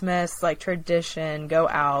Christmas, like tradition. Go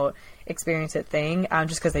out. experience it thing,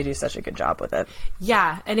 just because they do such a good job with it.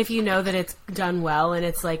 Yeah, and if you know that it's done well and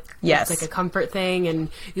it's like Yes. it's like a comfort thing and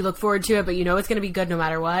you look forward to it, but you know it's going to be good no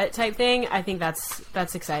matter what type thing, I think that's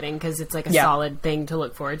exciting because it's like a solid thing to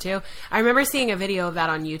look forward to. I remember seeing a video of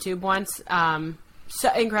that on YouTube once. So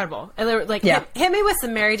incredible. And they were like, hit me with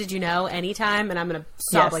some Mary Did You Know anytime, and I'm going to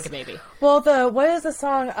sob like a baby. Well, what is the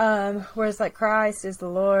song where it's like, Christ is the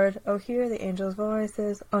Lord, oh, hear the angels'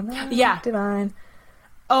 voices, oh, no, divine.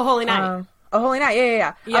 Oh, Holy Night. Oh, Holy Night,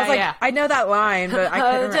 yeah. I was like, I know that line, but I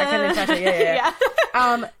couldn't catch it,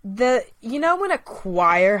 yeah. You know when a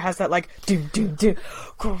choir has that, like, do,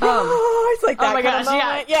 Christ, like that oh my kind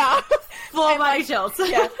gosh, of yeah. Full body chills.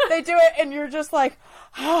 Yeah, they do it, and you're just like,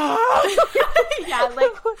 yeah,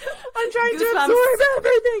 like I'm trying to absorb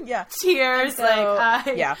everything. Yeah, tears. So,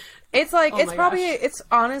 like, yeah, it's like it's probably gosh. it's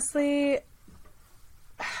honestly.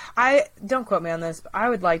 I don't quote me on this, but I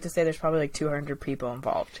would like to say there's probably like 200 people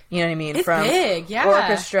involved. You know what I mean? It's From big, yeah.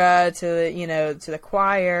 Orchestra to to the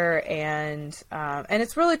choir, and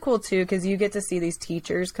it's really cool too because you get to see these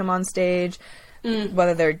teachers come on stage.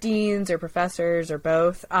 Whether they're deans or professors or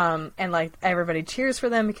both, and like everybody cheers for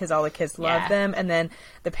them because all the kids love them, and then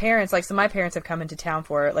the parents, like, so my parents have come into town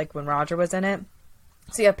for it, like when Roger was in it,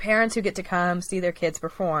 so you have parents who get to come see their kids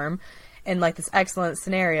perform in like this excellent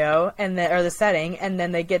scenario and then or the setting, and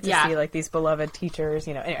then they get to see like these beloved teachers,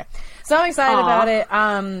 anyway. So I'm excited about it.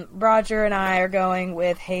 Roger and I are going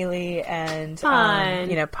with Haley and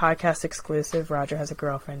podcast exclusive. Roger has a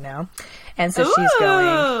girlfriend now, and so she's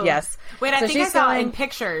going. Yes. Wait, I think I saw in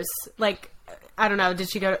pictures. Like, I don't know. Did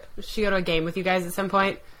she go to a game with you guys at some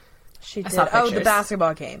point? She did. Oh, the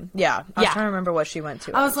basketball game. Yeah. I was trying to remember what she went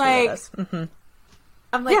to. I was like,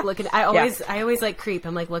 I'm like looking. I always like creep.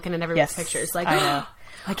 I'm like looking at everyone's pictures. Like, I know.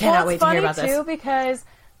 I cannot wait to hear about this. It's funny too because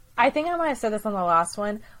I think I might have said this on the last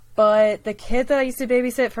one, but the kid that I used to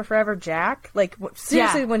babysit for forever, Jack, like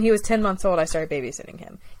seriously, when he was 10 months old, I started babysitting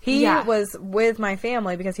him. He was with my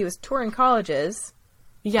family because he was touring colleges.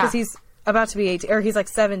 Yeah, because he's about to be 18, or he's like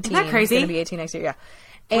 17. Isn't that crazy? He's going to be 18 next year. Yeah,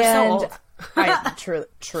 We're so old.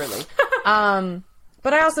 Truly.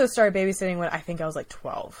 But I also started babysitting when I think I was like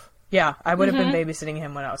 12. Yeah, I would have been babysitting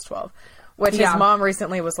him when I was 12. Which his mom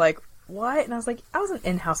recently was like, what? And I was like, I was an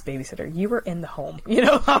in-house babysitter. You were in the home.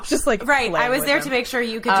 I was just like, right. I was there to make sure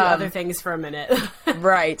you could do other things for a minute.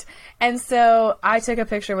 Right. And so I took a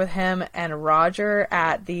picture with him and Roger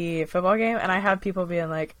at the football game, and I had people being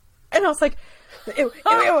like, and I was like, ew,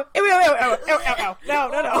 no.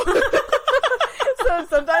 So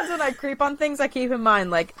sometimes when I creep on things, I keep in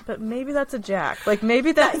mind, like, but maybe that's a Jack. Like,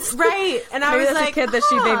 maybe that's right. And I was that's like, a kid that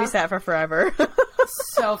she babysat for forever.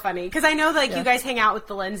 So funny. Because I know, like, you guys hang out with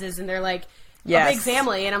the Lenses, and they're like, a big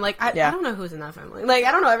family. And I'm like, I don't know who's in that family. Like,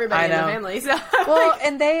 I don't know everybody in the family. So well,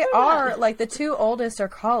 and they are, like, the two oldest are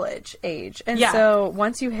college age. And so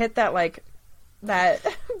once you hit that, like, that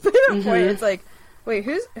point, it's like, wait,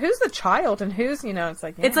 who's the child and who's, it's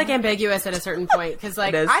like... It's like ambiguous at a certain point because,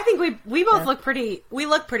 like, I think we both look pretty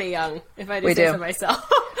young, if I do say so myself.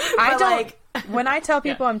 I don't... When I tell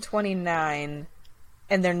people I'm 29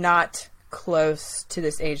 and they're not close to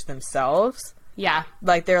this age themselves,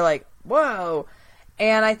 like, they're like, whoa.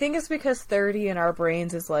 And I think it's because 30 in our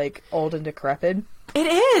brains is, like, old and decrepit. It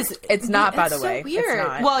is. It's not, by the way. It's weird. It's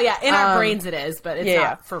not. Well, in our brains it is, but it's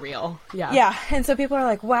not for real. Yeah. Yeah. And so people are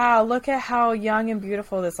like, wow, look at how young and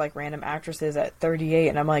beautiful this, like, random actress is at 38.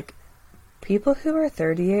 And I'm like, people who are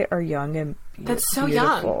 38 are young and That's so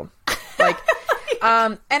beautiful. Young. Like,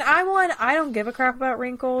 and I don't give a crap about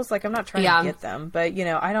wrinkles. Like, I'm not trying to get them, but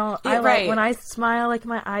like when I smile, like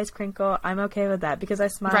my eyes crinkle, I'm okay with that because I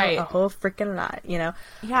smile a whole freaking lot,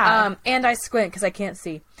 Yeah. And I squint because I can't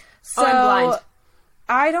see. So I'm blind.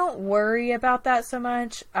 I don't worry about that so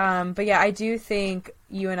much. But yeah, I do think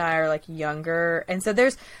you and I are like younger. And so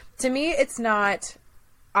to me, it's not,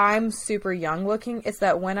 I'm super young looking. It's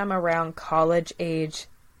that when I'm around college age,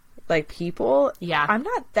 like people, I'm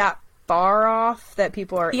not that far off that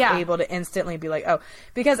people are able to instantly be like, oh,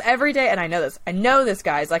 because every day, and I know this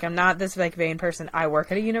guys, like I'm not this like vain person. I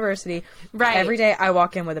work at a university. Right. Every day I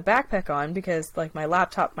walk in with a backpack on because like my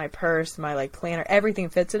laptop, my purse, my like planner, everything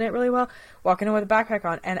fits in it really well. Walking in with a backpack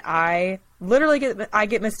on, and I literally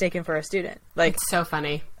get mistaken for a student. Like, it's so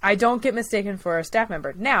funny. I don't get mistaken for a staff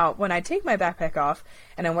member. Now, when I take my backpack off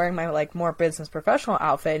and I'm wearing my like more business professional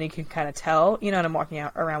outfit, and you can kind of tell, and I'm walking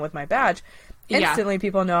around with my badge, instantly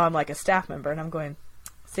people know I'm like a staff member, and I'm going,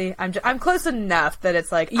 see, I'm close enough that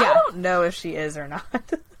it's like, I don't know if she is or not.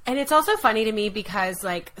 And it's also funny to me because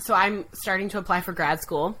like, so I'm starting to apply for grad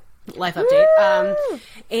school, life update,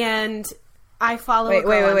 and I follow.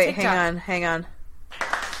 Wait, hang on.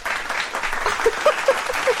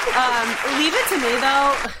 Leave it to me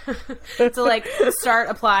though to like start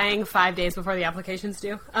applying 5 days before the application's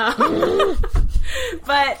due.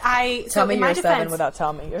 But tell me you're 7 without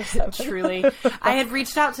telling me you're 7. Truly, I had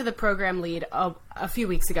reached out to the program lead a few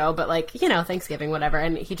weeks ago, but like, you know, Thanksgiving, whatever,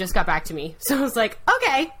 and he just got back to me. So I was like,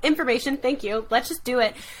 okay, information, thank you, let's just do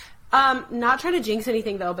it. Not trying to jinx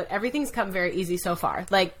anything though, but everything's come very easy so far.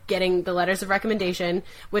 Like getting the letters of recommendation,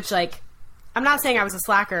 which like, I'm not saying I was a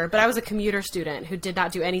slacker, but I was a commuter student who did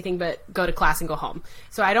not do anything but go to class and go home.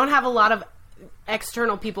 So I don't have a lot of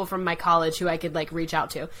external people from my college who I could like reach out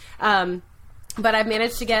to. But I've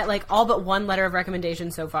managed to get like all but one letter of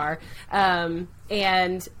recommendation so far. And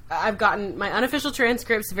I've gotten my unofficial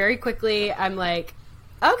transcripts very quickly. I'm like,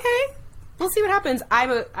 okay, we'll see what happens.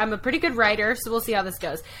 I'm a pretty good writer, so we'll see how this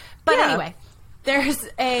goes. But anyway, there's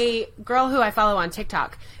a girl who I follow on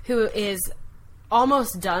TikTok who is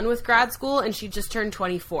almost done with grad school, and she just turned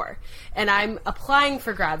 24. And I'm applying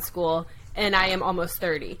for grad school, and I am almost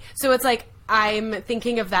 30. So it's like, I'm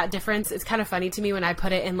thinking of that difference. It's kind of funny to me when I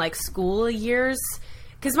put it in like school years,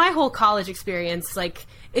 because my whole college experience, like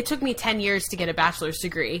it took me 10 years to get a bachelor's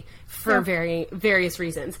degree for various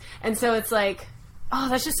reasons. And so it's like, oh,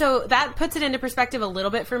 that's just so, that puts it into perspective a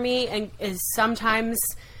little bit for me, and is sometimes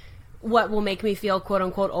what will make me feel quote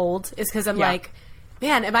unquote old is because I'm like,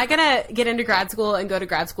 man, am I going to get into grad school and go to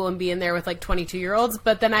grad school and be in there with like 22-year-olds?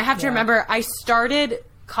 But then I have to remember I started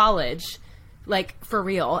college like for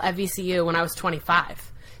real at VCU when I was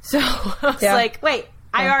 25. So I was like, wait,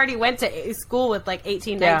 I already went to school with like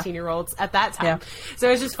 18, 19-year-olds at that time. Yeah. So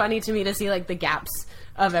it's just funny to me to see like the gaps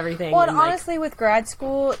of everything. Well, and honestly, with grad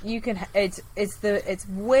school, you can it's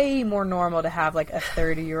way more normal to have like a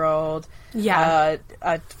 30-year-old, a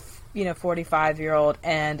 45-year-old,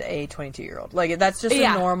 and a 22-year-old. Like that's just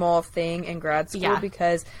a normal thing in grad school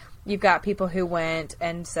because you've got people who went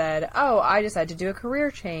and said, oh, I decided to do a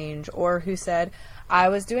career change, or who said, I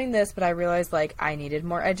was doing this, but I realized, like, I needed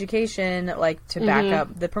more education, like, to back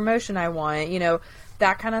up the promotion I want, you know,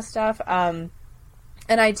 that kind of stuff. And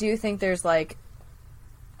I do think there's, like,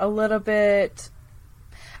 a little bit...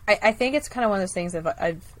 I think it's kind of one of those things of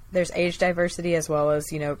there's age diversity as well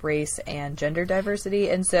as, you know, race and gender diversity.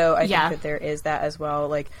 And so I think that there is that as well.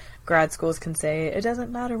 Like, grad schools can say, it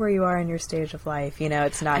doesn't matter where you are in your stage of life. You know,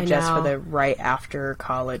 it's not just for the right after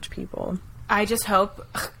college people. I just hope...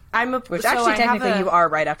 Which actually, technically, you are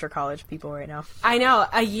right after college people right now. I know.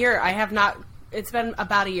 A year. I have not... It's been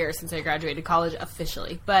about a year since I graduated college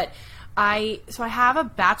officially. But I have a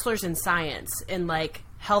bachelor's in science, in, like,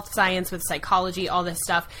 health science with psychology, all this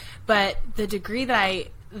stuff. But the degree that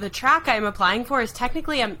the track I'm applying for is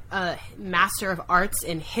technically a Master of Arts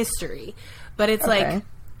in History. But it's, like,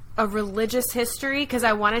 a religious history, because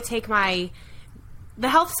I want to take my... The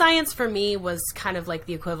health science for me was kind of like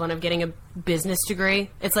the equivalent of getting a business degree.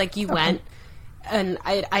 It's like you went and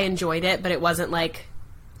I enjoyed it, but it wasn't like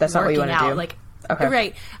that's not what you want to do. Like,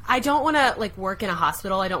 right. I don't want to like work in a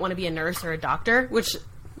hospital. I don't want to be a nurse or a doctor, which,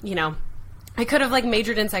 you know, I could have like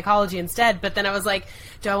majored in psychology instead, but then I was like,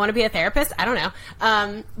 do I want to be a therapist? I don't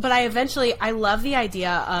know. But I love the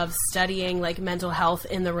idea of studying like mental health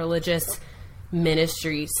in the religious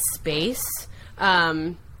ministry space.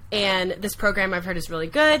 And this program I've heard is really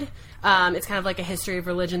good. It's kind of like a history of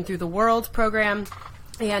religion through the world program.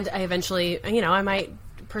 And I eventually, you know, I might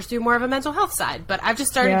pursue more of a mental health side. But I've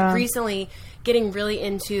just started recently getting really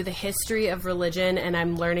into the history of religion. And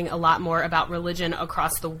I'm learning a lot more about religion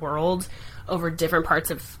across the world over different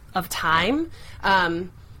parts of time.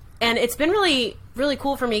 And it's been really, really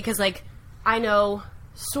cool for me because, like, I know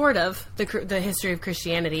sort of the history of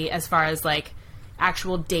Christianity as far as, like,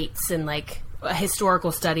 actual dates and, like, a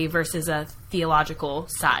historical study versus a theological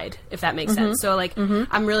side, if that makes sense. So, like,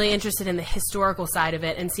 I'm really interested in the historical side of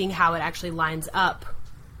it and seeing how it actually lines up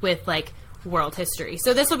with, like, world history.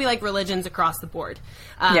 So this will be, like, religions across the board.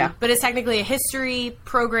 But it's technically a history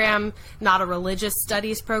program, not a religious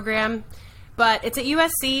studies program. But it's at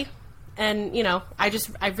USC, and, you know, I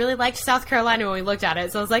really liked South Carolina when we looked at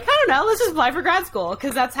it. So I was like, I don't know, let's just apply for grad school,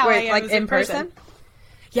 because that's how I am like as in person?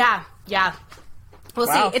 Yeah. We'll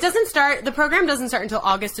see. The program doesn't start until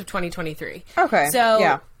August of 2023. Okay.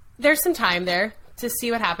 So there's some time there to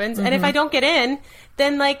see what happens. And if I don't get in,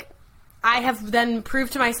 then, like, I have then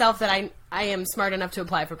proved to myself that I am smart enough to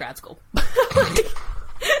apply for grad school.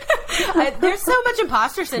 There's so much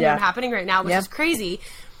imposter syndrome happening right now, which is crazy.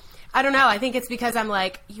 I don't know. I think it's because I'm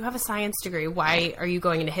like, you have a science degree. Why are you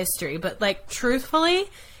going into history? But, like, truthfully,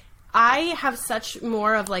 I have such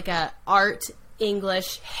more of, like, a art,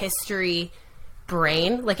 English, history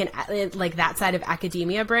brain, like that side of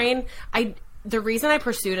academia brain. The reason I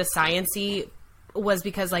pursued a sciencey was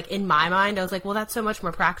because, like, in my mind, I was like, well, that's so much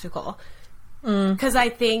more practical. Because I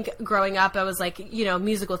think growing up, I was like, you know,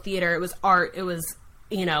 musical theater, it was art, it was,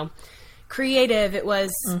 you know, creative, it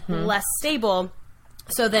was less stable.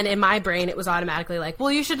 So then in my brain, it was automatically like,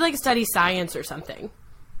 well, you should, like, study science or something.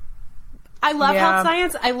 I love health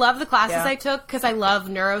science. I love the classes I took because I love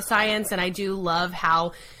neuroscience, and I do love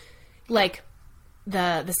how, like,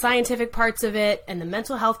 the scientific parts of it and the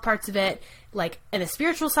mental health parts of it, like, and the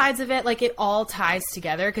spiritual sides of it, like, it all ties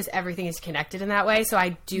together because everything is connected in that way. So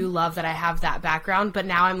I do love that I have that background. But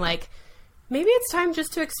now I'm like, maybe it's time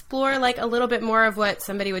just to explore, like, a little bit more of what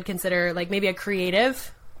somebody would consider, like, maybe a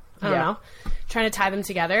creative. I don't know. Trying to tie them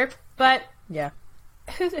together. But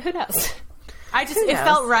who knows? It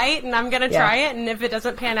felt right, and I'm going to try it, and if it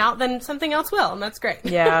doesn't pan out, then something else will, and that's great.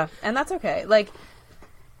 Yeah, and that's okay. Like,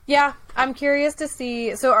 yeah, I'm curious to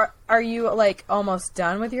see, so are you, like, almost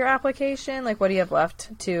done with your application? Like, what do you have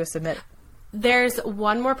left to submit? There's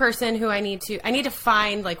one more person who I need to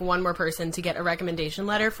find, like, one more person to get a recommendation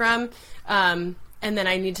letter from, and then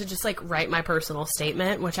I need to just, like, write my personal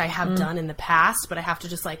statement, which I have done in the past, but I have to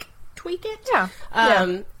just, like, tweak it.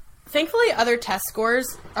 Yeah. Thankfully, other test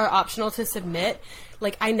scores are optional to submit.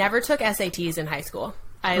 Like, I never took SATs in high school.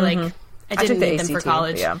 I didn't need them for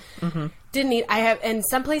college. Yeah. Didn't need. And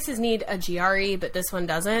some places need a GRE, but this one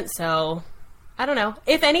doesn't. So, I don't know.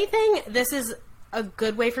 If anything, this is a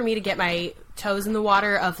good way for me to get my toes in the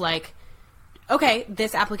water of, like, okay,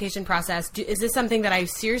 this application process, is this something that I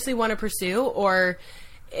seriously want to pursue, or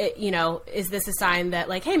is this a sign that,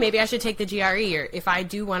 like, hey, maybe I should take the GRE, or if I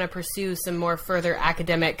do want to pursue some more further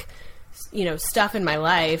academic, stuff in my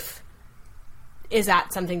life, is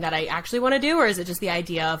that something that I actually want to do, or is it just the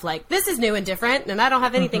idea of, like, this is new and different, and I don't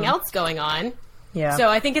have anything else going on? Yeah. So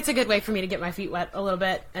I think it's a good way for me to get my feet wet a little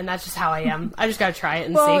bit, and that's just how I am. I just got to try it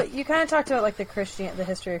and see. Well, you kind of talked about, like, the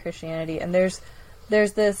history of Christianity, and there's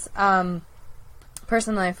this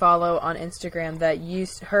person that I follow on Instagram that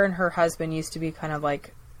her and her husband used to be kind of,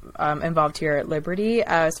 like, involved here at Liberty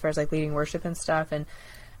as far as, like, leading worship and stuff, and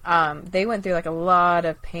they went through, like, a lot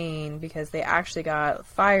of pain because they actually got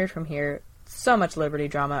fired from here. So much Liberty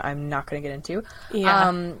drama I'm not going to get into.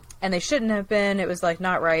 And they shouldn't have been. It was, like,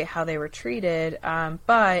 not right how they were treated,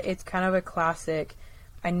 but it's kind of a classic.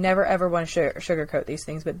 I never ever want to sugarcoat these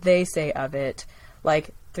things, but they say of it, like,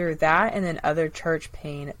 through that and then other church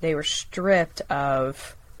pain, they were stripped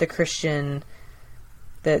of the Christian,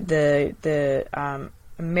 the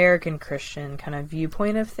American Christian kind of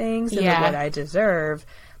viewpoint of things and what I deserve,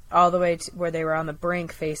 all the way to where they were on the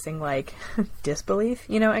brink facing, like, disbelief,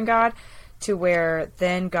 in God, to where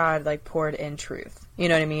then God, like, poured in truth. You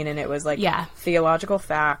know what I mean? And it was, like, theological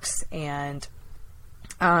facts and,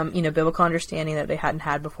 biblical understanding that they hadn't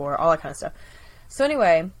had before, all that kind of stuff. So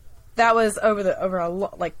anyway, that was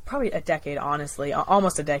probably a decade, honestly,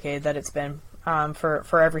 almost a decade that it's been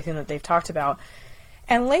for everything that they've talked about.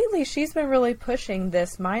 And lately, she's been really pushing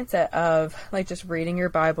this mindset of, like, just reading your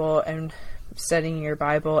Bible and studying your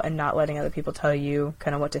Bible and not letting other people tell you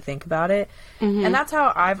kind of what to think about it. And that's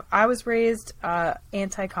how I was raised,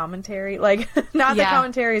 anti-commentary. Like, not that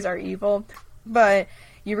commentaries are evil, but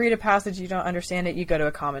you read a passage, you don't understand it, you go to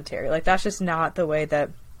a commentary. Like, that's just not the way that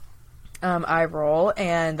I roll,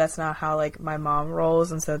 and that's not how, like, my mom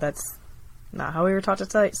rolls, and so that's not how we were taught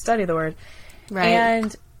to study the Word. Right.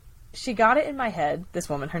 And she got it in my head, this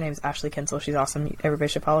woman, her name's Ashley Kinsel, she's awesome, everybody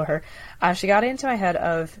should follow her. She got it into my head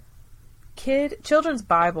of children's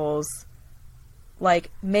Bibles,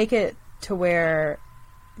 like, make it to where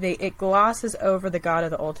it glosses over the God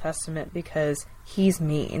of the Old Testament because he's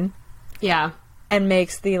mean. Yeah. And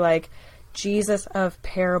makes the, like, Jesus of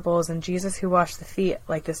parables and Jesus who washed the feet,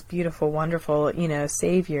 like, this beautiful, wonderful,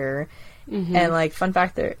 savior. And, like, fun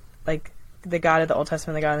fact, they're, like, the God of the Old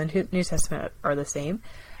Testament and the God of the New Testament are the same.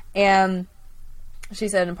 And she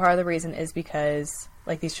said, and part of the reason is because,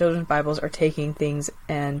 like, these children's Bibles are taking things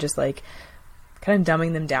and just, like, kind of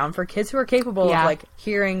dumbing them down for kids who are capable of, like,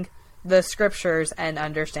 hearing the scriptures and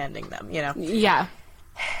understanding them, Yeah.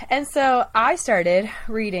 And so I started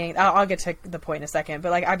reading, I'll get to the point in a second,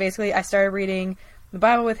 but, like, I started reading the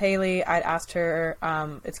Bible with Haley. I'd asked her,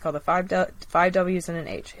 it's called the five W's and an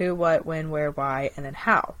H: who, what, when, where, why, and then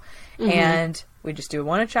how. And we just do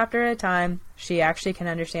one chapter at a time. She actually can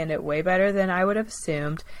understand it way better than I would have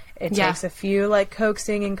assumed. It takes a few, like,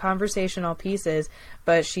 coaxing and conversational pieces,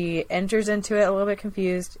 but she enters into it a little bit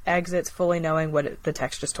confused, exits fully knowing what the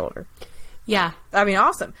text just told her. Yeah. I mean,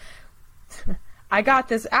 awesome. I got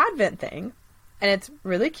this Advent thing, and it's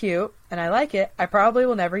really cute, and I like it. I probably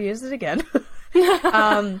will never use it again.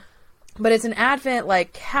 But it's an Advent,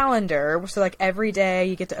 like, calendar, so, like, every day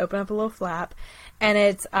you get to open up a little flap, and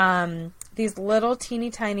it's the these little teeny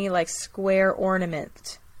tiny, like, square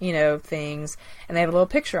ornament, you know, things, and they have a little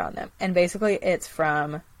picture on them. And basically it's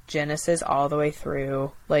from Genesis all the way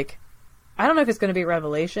through, like, I don't know if it's going to be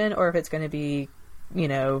Revelation or if it's going to be, you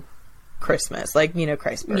know, Christmas, like, you know,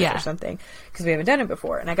 Christ's birth or something, because we haven't done it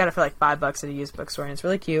before. And I got it for like $5 at a used bookstore, and it's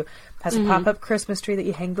really cute. Has a pop-up Christmas tree that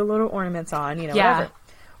you hang the little ornaments on, you know, whatever.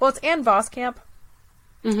 Well, it's Ann Voskamp.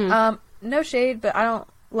 No shade, but I don't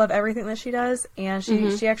love everything that she does, and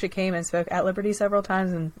she actually came and spoke at Liberty several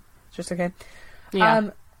times, and it's just okay.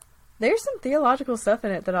 There's some theological stuff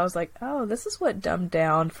in it that I was like, oh, this is what dumbed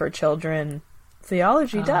down for children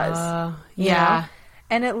theology does. You know?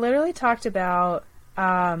 And it literally talked about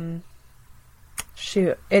it's,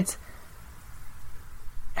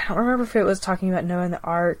 I don't remember if it was talking about Noah and the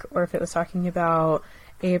ark or if it was talking about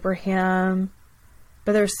Abraham,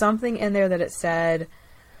 but there's something in there that it said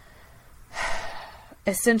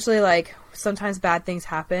essentially, like, sometimes bad things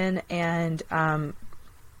happen, and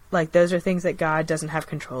like, those are things that God doesn't have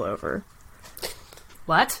control over.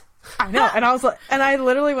 What? I know. And I was like, and I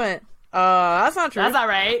literally went, that's not true. That's not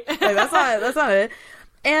right. Like, that's not it.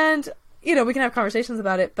 And, you know, we can have conversations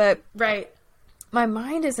about it, but my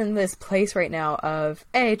mind is in this place right now of,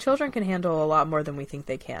 children can handle a lot more than we think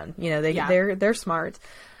they can. You know, they're smart.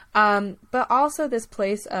 But also this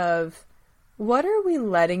place of, what are we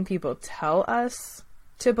letting people tell us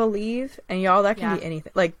to believe? And y'all, that can be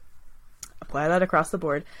anything. Like, apply that across the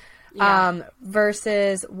board.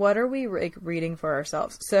 Versus what are we reading for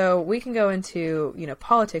ourselves? So we can go into, you know,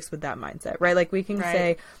 politics with that mindset, right? Like, we can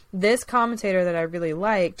say, this commentator that I really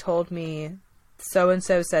like told me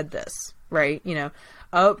so-and-so said this, right? You know,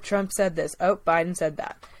 oh, Trump said this. Oh, Biden said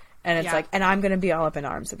that. And it's like, and I'm going to be all up in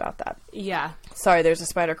arms about that. Yeah. Sorry, there's a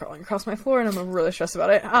spider crawling across my floor, and I'm really stressed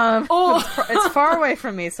about it. It's far away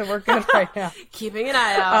from me, so we're good right now. Keeping an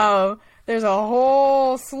eye out. Oh, there's a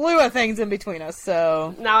whole slew of things in between us,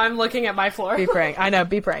 so... Now I'm looking at my floor. Be praying. I know,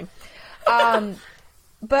 be praying.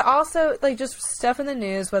 But also, like, just stuff in the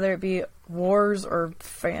news, whether it be wars or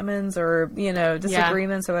famines or, you know,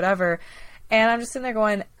 disagreements or whatever. And I'm just sitting there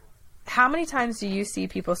going, how many times do you see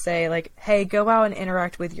people say, like, hey, go out and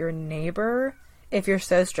interact with your neighbor if you're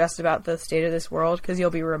so stressed about the state of this world? Because you'll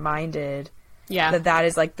be reminded that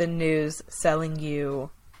is, like, the news selling you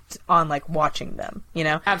on, like, watching them, you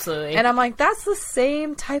know? Absolutely. And I'm like, that's the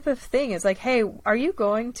same type of thing. It's like, hey, are you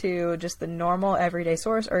going to just the normal everyday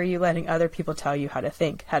source, or are you letting other people tell you how to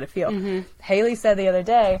think, how to feel? Haley said the other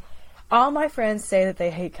day, all my friends say that they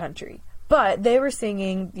hate country. But they were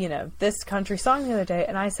singing, you know, this country song the other day,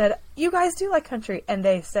 and I said, you guys do like country. And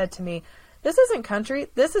they said to me, this isn't country,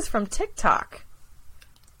 this is from TikTok.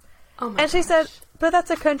 Oh my And she said, but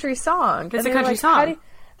that's a country song. It's a country song.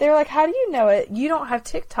 They were like, how do you know it? You don't have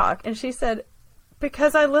TikTok. And she said,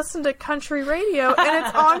 because I listen to country radio, and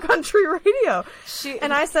it's on country radio.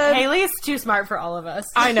 And I said... Haley is too smart for all of us.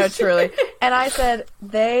 I know, truly. And I said,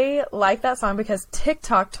 they like that song because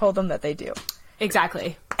TikTok told them that they do.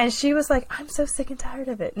 Exactly. And she was like, I'm so sick and tired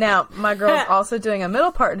of it. Now, my girl's also doing a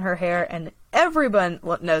middle part in her hair, and everyone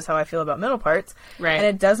knows how I feel about middle parts. Right. And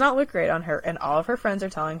it does not look great on her, and all of her friends are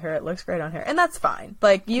telling her it looks great on her. And that's fine.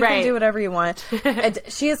 Like, you can do whatever you want.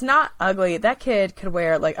 She is not ugly. That kid could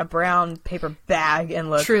wear, like, a brown paper bag and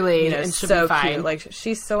look, truly, you know, and so be fine. cute. Like,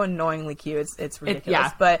 she's so annoyingly cute. It's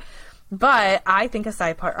ridiculous. But I think a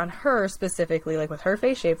side part on her specifically, like with her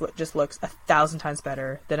face shape, just looks 1,000 times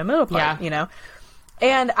better than a middle part, you know?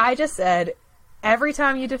 And I just said, every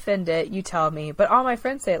time you defend it, you tell me, but all my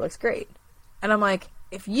friends say it looks great. And I'm like,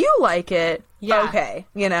 if you like it, okay,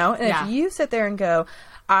 you know? And if you sit there and go,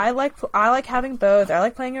 I like having both, I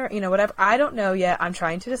like playing, you know, whatever, I don't know yet, I'm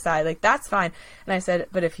trying to decide, like, that's fine. And I said,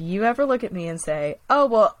 but if you ever look at me and say, oh,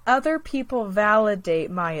 well, other people validate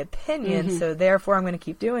my opinion, so therefore I'm going to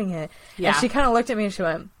keep doing it. And she kind of looked at me and she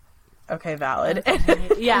went, okay, valid. And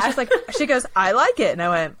she's like, she goes, I like it. And I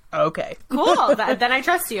went, okay. Cool. Then I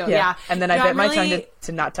trust you. Yeah. And then I bit my tongue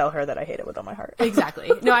to not tell her that I hate it with all my heart.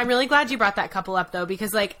 Exactly. No, I'm really glad you brought that couple up, though,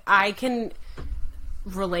 because, like, I can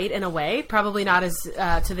relate in a way, probably not as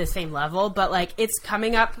to the same level, but, like, it's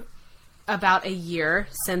coming up about a year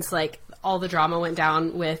since, like, all the drama went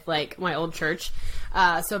down with, like, my old church.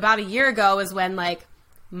 So about a year ago is when, like,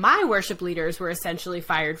 my worship leaders were essentially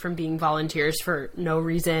fired from being volunteers for no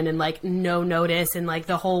reason and, like, no notice. And, like,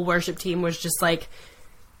 the whole worship team was just, like,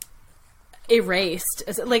 erased.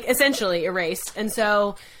 Like, essentially erased. And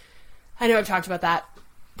so I know I've talked about that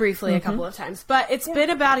briefly a couple of times. But it's been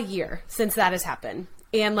about a year since that has happened.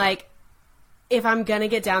 And, like, if I'm going to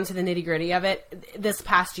get down to the nitty-gritty of it, this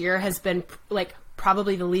past year has been, like,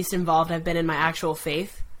 probably the least involved I've been in my actual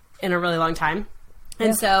faith in a really long time.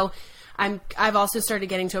 And so I've also started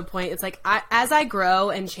getting to a point, it's like, as I grow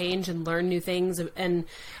and change and learn new things, and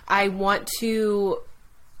I want to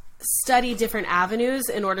study different avenues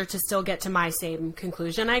in order to still get to my same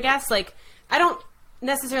conclusion, I guess. Like, I don't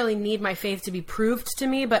necessarily need my faith to be proved to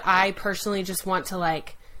me, but I personally just want to,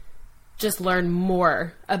 like, just learn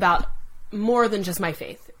more about more than just my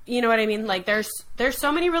faith. You know what I mean? Like, there's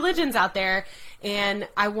so many religions out there, and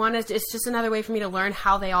I want to, it's just another way for me to learn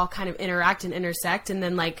how they all kind of interact and intersect. And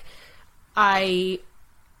then, like,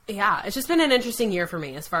 it's just been an interesting year for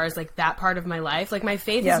me as far as, like, that part of my life. Like, my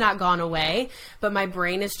faith has not gone away, but my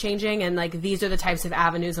brain is changing, and, like, these are the types of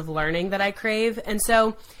avenues of learning that I crave. And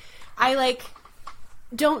so I, like,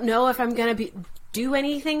 don't know if I'm going to do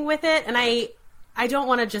anything with it. And I don't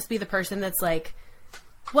want to just be the person that's like,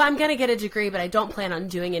 well, I'm going to get a degree, but I don't plan on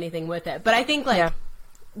doing anything with it. But I think, like,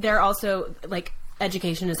 they're also, like,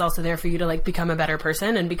 education is also there for you to, like, become a better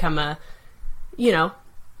person and become a, you know,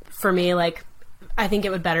 for me, like, I think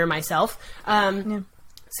it would better myself. So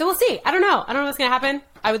we'll see. I don't know what's going to happen.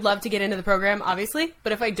 I would love to get into the program, obviously,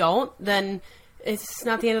 but if I don't, then it's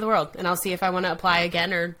not the end of the world, and I'll see if I want to apply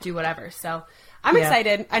again or do whatever. So I'm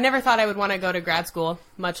excited. I never thought I would want to go to grad school,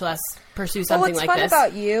 much less pursue something like this. What's fun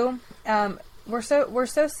about you, we're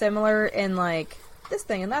so similar in, like, this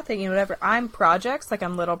thing and that thing and whatever. I'm projects, like,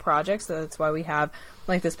 I'm little projects, so that's why we have,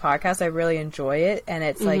 like, this podcast. I really enjoy it, and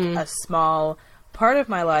it's like a small part of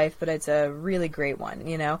my life, but it's a really great one,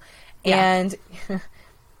 you know? And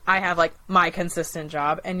I have, like, my consistent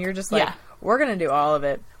job, and you're just like, we're going to do all of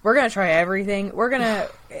it. We're going to try everything. We're going to,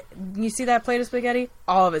 you see that plate of spaghetti?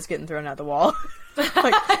 All of it's getting thrown out the wall.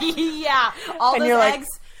 Like, all those eggs,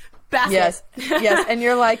 basket. Yes. And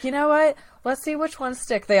you're like, you know what? Let's see which ones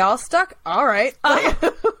stick. They all stuck? All right.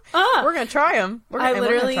 We're going to try them. We're going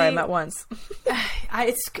to try them at once.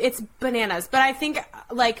 It's bananas. But I think,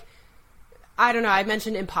 like, I don't know, I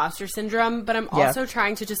mentioned imposter syndrome, but I'm also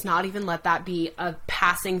trying to just not even let that be a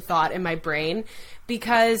passing thought in my brain,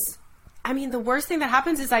 because, I mean, the worst thing that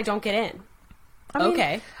happens is I don't get in. I mean,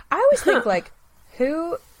 I always think, like,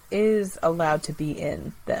 who is allowed to be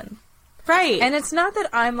in then? Right. And it's not that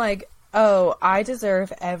I'm like, oh, I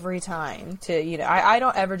deserve every time to, you know, I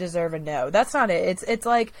don't ever deserve a no. That's not it. It's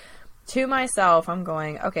like, to myself, I'm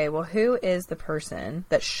going, okay, well, who is the person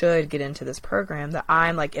that should get into this program that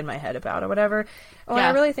I'm, like, in my head about or whatever? And when I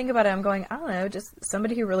really think about it, I'm going, I don't know, just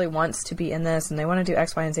somebody who really wants to be in this and they want to do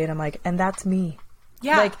X, Y, and Z. And I'm like, and that's me.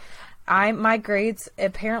 Yeah. Like, my grades,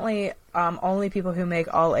 apparently, only people who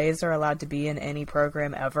make all A's are allowed to be in any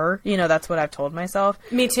program ever. You know, that's what I've told myself.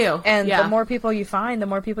 Me too. And the more people you find, the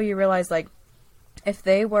more people you realize, like, if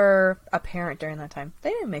they were a parent during that time,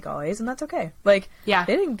 they didn't make all A's, and that's okay. Like, they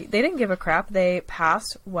didn't give a crap. They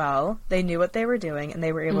passed well. They knew what they were doing, and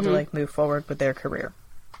they were able to, like, move forward with their career.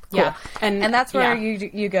 Cool. Yeah. And that's where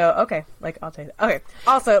you go, okay, like, I'll take it. Okay.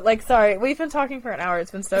 Also, like, sorry, we've been talking for an hour.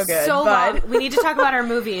 It's been so good. So long. We need to talk about our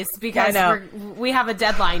movies because we have a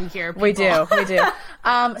deadline here. People. We do.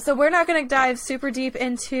 So we're not going to dive super deep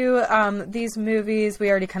into these movies. We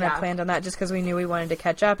already kind of planned on that just because we knew we wanted to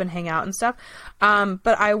catch up and hang out and stuff.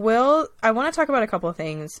 But I want to talk about a couple of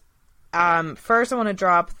things. First, I want to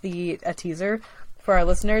drop a teaser for our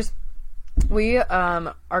listeners. We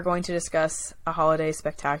are going to discuss A Holiday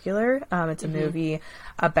Spectacular. It's a movie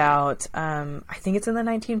about, I think it's in the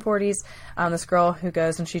 1940s, this girl who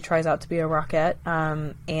goes and she tries out to be a rockette,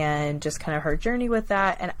 and just kind of her journey with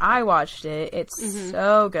that. And I watched it. It's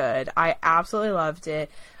so good. I absolutely loved it.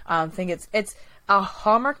 I think it's a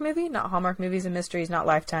Hallmark movie, not Hallmark Movies and Mysteries, not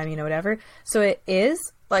Lifetime, you know, whatever. So it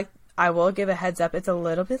is, like, I will give a heads up, it's a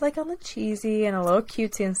little bit, like, on the cheesy and a little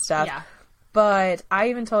cutesy and stuff. Yeah. But I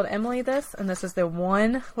even told Emily this, and this is the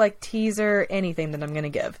one, like, teaser, anything that I'm going to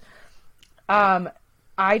give.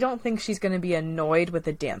 I don't think she's going to be annoyed with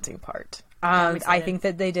the dancing part. I think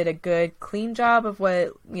that they did a good, clean job of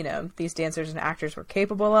what, you know, these dancers and actors were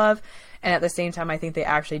capable of. And at the same time, I think they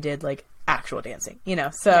actually did, like, actual dancing, you know.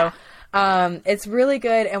 So it's really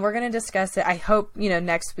good, and we're going to discuss it. I hope, you know,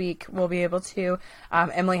 next week we'll be able to.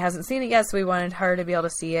 Emily hasn't seen it yet, so we wanted her to be able to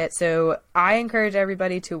see it. So I encourage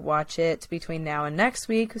everybody to watch it between now and next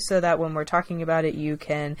week so that when we're talking about it, you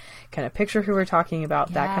can kind of picture who we're talking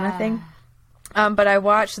about, that kind of thing. But I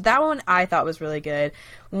watched that one. I thought was really good.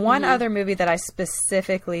 One other movie that I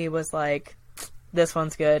specifically was like, this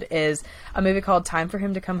one's good, is a movie called Time for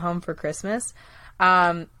Him to Come Home for Christmas.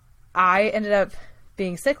 I ended up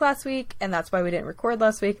being sick last week, and that's why we didn't record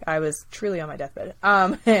last week. I was truly on my deathbed.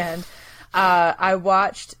 And I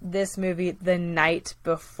watched this movie the night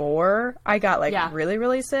before I got, like, really,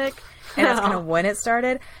 really sick. And that's kind of when it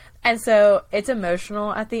started. And so it's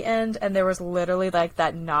emotional at the end, and there was literally like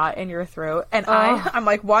that knot in your throat. And I'm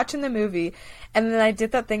like watching the movie, and then I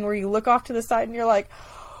did that thing where you look off to the side and you're like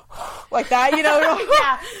that, you know?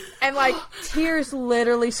 Yeah. And like tears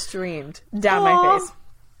literally streamed down my face.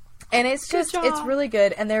 And it's just, it's really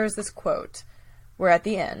good. And there was this quote where at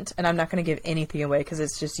the end, and I'm not going to give anything away because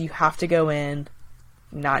it's just, you have to go in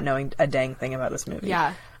not knowing a dang thing about this movie.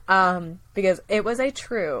 Yeah. Because it was a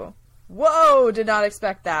true, whoa, did not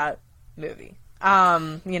expect that movie.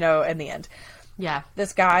 You know, in the end. Yeah.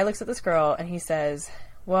 This guy looks at this girl and he says,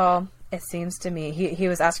 well, it seems to me, he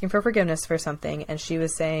was asking for forgiveness for something, and she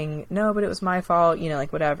was saying, no, but it was my fault, you know,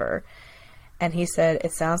 like whatever. And he said,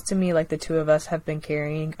 it sounds to me like the two of us have been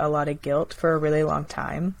carrying a lot of guilt for a really long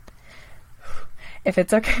time. If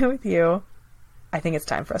it's okay with you, I think it's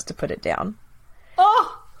time for us to put it down.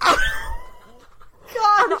 Oh! God!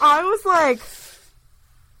 I was like,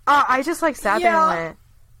 I just like sat there and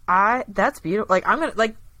went, that's beautiful. Like, I'm gonna,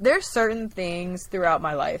 like, there's certain things throughout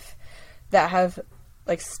my life that have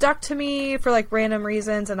like stuck to me for like random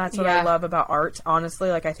reasons, and that's what I love about art, honestly.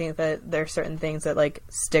 Like, I think that there's certain things that like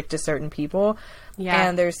stick to certain people,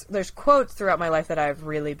 and there's quotes throughout my life that I've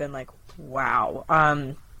really been like,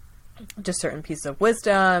 wow, just certain pieces of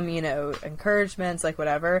wisdom, you know, encouragements, like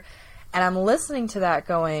whatever. And I'm listening to that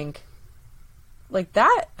going like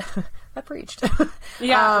that preached.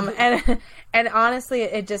 And honestly,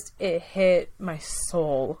 it hit my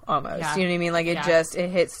soul almost. You know what I mean? Like it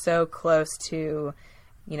hit so close to,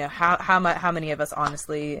 you know, how many of us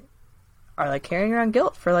honestly are like carrying around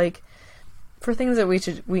guilt for things that we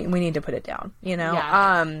need to put it down, you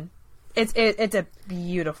know? It's a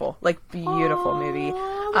beautiful movie.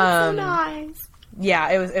 That's so nice. Yeah,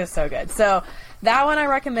 it was so good. So that one I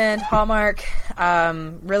recommend. Hallmark,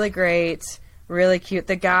 really great. Really cute.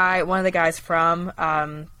 One of the guys from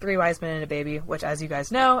Three Wise Men and a Baby, which, as you guys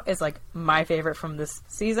know, is like my favorite from this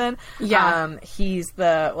season. Yeah. He's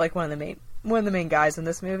one of the main guys in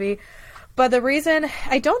this movie. But the reason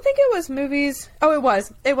I don't think it was movies. Oh,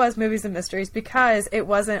 it was movies and mysteries, because it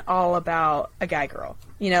wasn't all about a guy girl.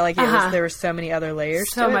 You know, like there were so many other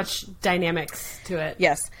layers. So much dynamics to it.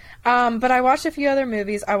 Yes. But I watched a few other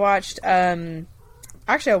movies. I watched.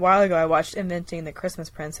 Actually, a while ago, I watched Inventing the Christmas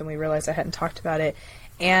Prince, and we realized I hadn't talked about it.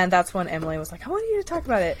 And that's when Emily was like, I want you to talk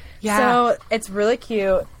about it. Yeah. So it's really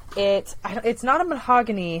cute. It's not a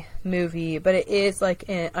mahogany movie, but it is like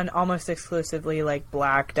an almost exclusively like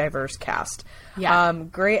black, diverse cast. Yeah.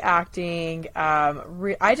 Great acting.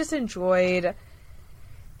 I just enjoyed.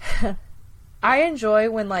 I enjoy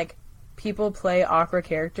when like people play awkward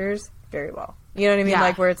characters very well. You know what I mean?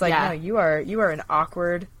 Like where it's like, no, you are an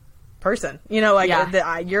awkward person, you know, like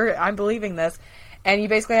I'm believing this. And you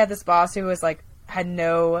basically had this boss who was like had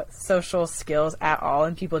no social skills at all,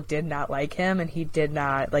 and people did not like him, and he did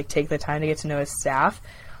not like take the time to get to know his staff,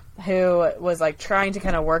 who was like trying to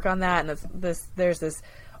kind of work on that. And there's this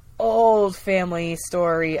old family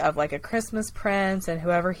story of like a Christmas prince, and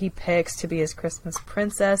whoever he picks to be his Christmas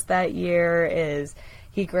princess that year is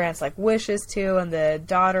he grants like wishes to, and the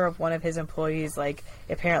daughter of one of his employees, like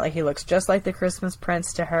apparently he looks just like the Christmas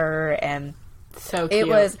prince to her. And so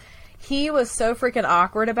cute. He was so freaking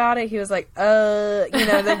awkward about it. He was like, you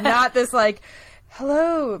know, like not this like,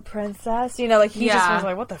 hello, princess, you know, like he just was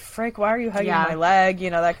like, what the frick? Why are you hugging my leg? You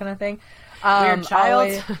know, that kind of thing. Weird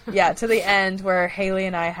child. To the end where Haley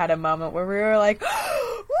and I had a moment where we were like,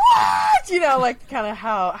 what? You know, like kind of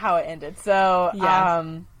how it ended. So,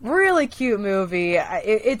 really cute movie.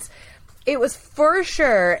 It was for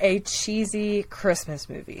sure a cheesy Christmas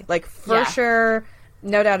movie. Like for sure,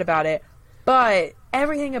 no doubt about it. But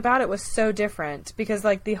everything about it was so different, because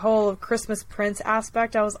like the whole Christmas Prince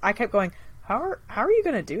aspect, I kept going, how are you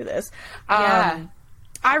going to do this?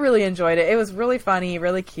 I really enjoyed it. It was really funny,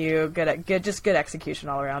 really cute, good execution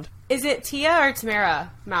all around. Is it Tia or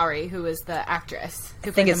Tamara Mowry who is the actress? I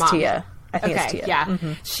think it's Tia. It's Tia. Yeah.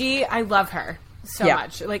 Mm-hmm. I love her so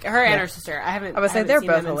much. Like her and her sister. I would say they're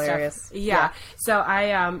both hilarious. Yeah. So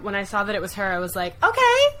I when I saw that it was her, I was like,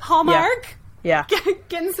 okay, Hallmark. Yeah.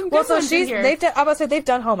 Getting some good ones in here. They've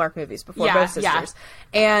done Hallmark movies before, both sisters.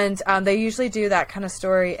 Yeah. And they usually do that kind of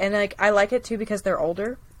story. And like I like it too because they're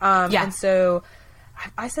older. And so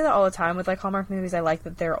I say that all the time with like Hallmark movies. I like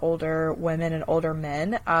that they're older women and older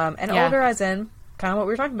men. Older as in kind of what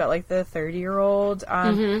we were talking about, like the 30-year-old,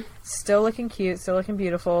 still looking cute, still looking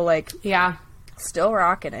beautiful, like still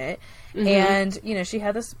rocking it. Mm-hmm. And you know, she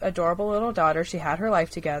had this adorable little daughter. She had her life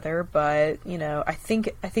together, but you know, I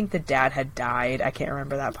think the dad had died. I can't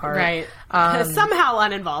remember that part. Right. Somehow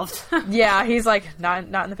uninvolved. Yeah, he's like not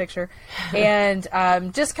in the picture. And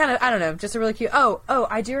just kind of, I don't know, just a really cute. Oh,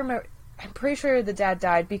 I do remember. I'm pretty sure the dad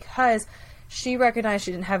died because she recognized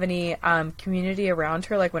she didn't have any community around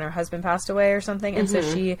her, like when her husband passed away or something, and so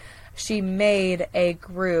she made a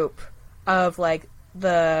group of like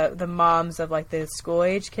the moms of like the school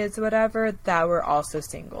age kids or whatever that were also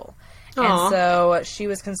single. Aww. And so she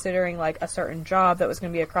was considering like a certain job that was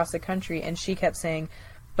going to be across the country, and she kept saying,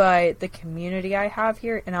 but the community I have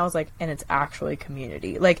here, and I was like, and it's actually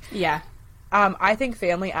community. Like, yeah. I think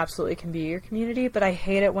family absolutely can be your community, but I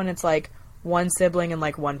hate it when it's like one sibling and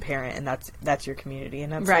like one parent, and that's your community.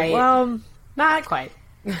 And that's right. Like, well, not quite.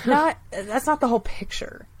 That's not the whole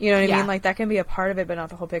picture. You know what I mean? Like that can be a part of it, but not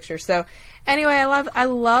the whole picture. So anyway, I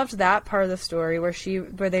loved that part of the story where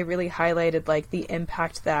they really highlighted like the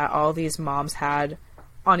impact that all these moms had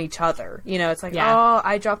on each other. You know, it's like, oh,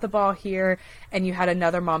 I dropped the ball here and you had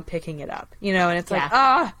another mom picking it up, you know, and it's like,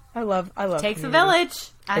 I love takes a village,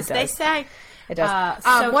 as they say. It does.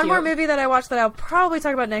 One more movie that I watched that I'll probably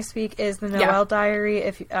talk about next week is The Noel Diary.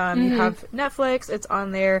 If you have Netflix, it's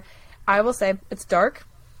on there. I will say it's dark.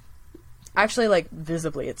 Actually, like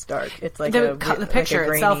visibly, it's dark. It's like the picture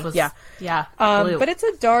like itself was blue. But it's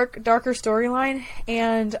a darker storyline,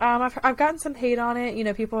 and I've gotten some hate on it. You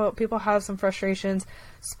know, people have some frustrations.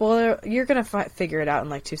 Spoiler, you're gonna figure it out in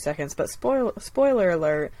like 2 seconds. But spoiler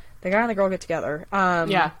alert: the guy and the girl get together.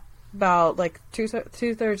 About like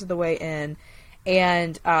two-thirds of the way in,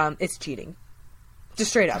 and it's cheating,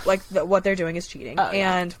 just straight up. Like what they're doing is cheating,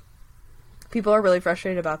 and people are really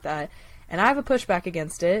frustrated about that. And I have a pushback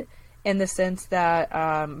against it. In the sense that,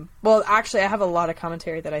 actually, I have a lot of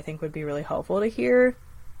commentary that I think would be really helpful to hear.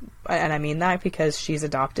 And I mean that because she's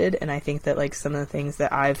adopted, and I think that, like, some of the things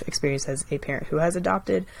that I've experienced as a parent who has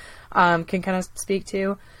adopted can kind of speak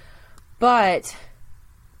to. But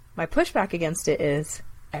my pushback against it is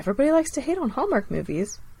everybody likes to hate on Hallmark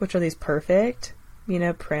movies, which are these perfect, you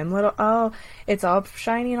know, prim little, it's all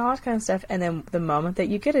shiny and all that kind of stuff. And then the moment that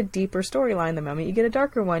you get a deeper storyline, the moment you get a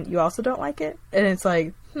darker one, you also don't like it. And it's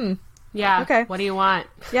like, yeah. Okay. What do you want?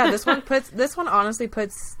 Yeah, this one honestly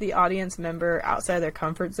puts the audience member outside their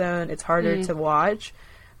comfort zone. It's harder to watch,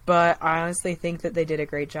 but I honestly think that they did a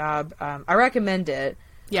great job. I recommend it.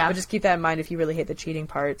 Yeah. But just keep that in mind if you really hate the cheating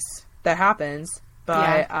parts. That happens.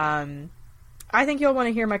 But I think you'll want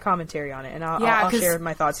to hear my commentary on it, and I'll share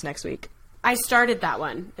my thoughts next week. I started that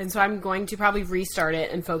one, and so I'm going to probably restart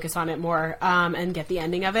it and focus on it more and get the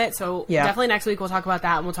ending of it. So definitely next week we'll talk about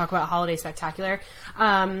that, and we'll talk about Holiday Spectacular.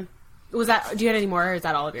 Do you have any more, or is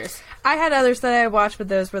that all of yours? I had others that I watched, but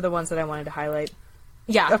those were the ones that I wanted to highlight.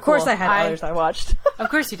 Yeah, of course I had others I watched. Of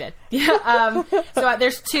course you did. Yeah. So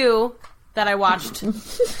there's two that I watched.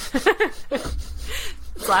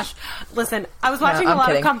 Listen, I was watching a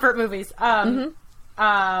lot of comfort movies.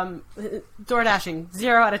 Door dashing,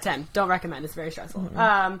 0 out of 10. Don't recommend. It's very stressful.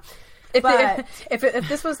 If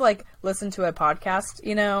this was like listen to a podcast,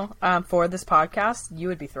 you know, for this podcast, you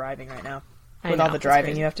would be thriving right now with all the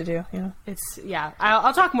driving you have to do. You know,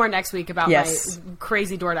 I'll talk more next week about my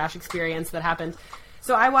crazy DoorDash experience that happened.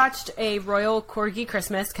 So I watched a Royal Corgi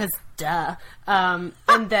Christmas because duh, and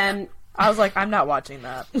then I was like, I'm not watching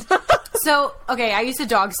that. So, okay, I used to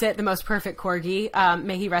dog sit the most perfect corgi.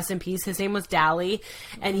 May he rest in peace. His name was Dally,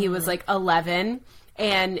 and he was like 11.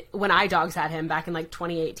 And when I dog sat him back in like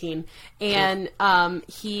 2018, and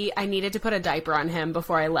I needed to put a diaper on him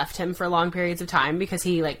before I left him for long periods of time because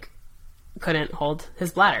he like couldn't hold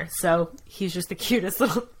his bladder. So he's just the cutest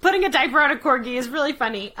little. Putting a diaper on a corgi is really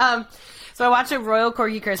funny. So I watched a Royal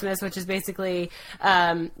Corgi Christmas, which is basically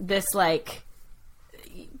this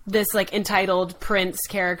entitled prince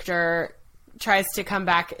character tries to come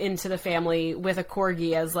back into the family with a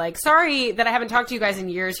corgi as like, sorry that I haven't talked to you guys in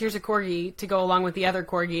years. Here's a corgi to go along with the other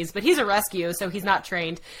corgis, but he's a rescue, so he's not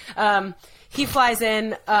trained. He flies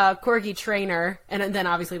in a corgi trainer, and then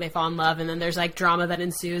obviously they fall in love, and then there's like drama that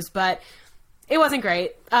ensues, but it wasn't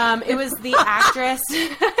great. It was the actress.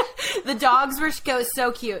 The dogs were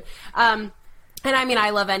so cute. And I mean, I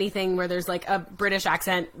love anything where there's like a British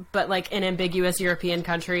accent, but like an ambiguous European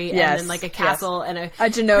country, and then like a castle and a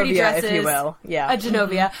Genovia, if you will. Yeah. A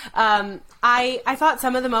Genovia. I thought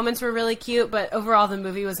some of the moments were really cute, but overall the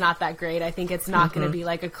movie was not that great. I think it's not going to be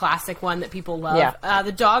like a classic one that people love. Yeah.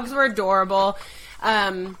 The dogs were adorable.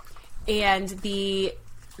 And the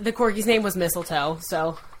corgi's name was Mistletoe,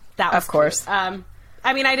 so that was of course. Cute.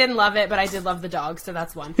 I mean, I didn't love it, but I did love the dog, so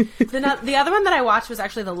that's one. The other one that I watched was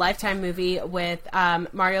actually the Lifetime movie with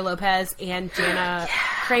Mario Lopez and Jana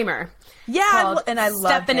Kramer. Yeah, and I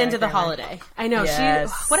love Stepping Into the Holiday. I know, she,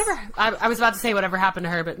 whatever, I was about to say whatever happened to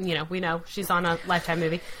her, but, you know, we know she's on a Lifetime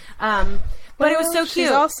movie. But it was so cute. She's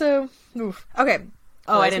also... Oof. Okay.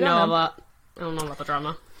 Oh, I don't know about the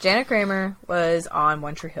drama. Janet Kramer was on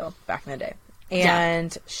One Tree Hill back in the day.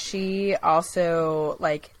 And she also,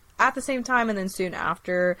 like, at the same time and then soon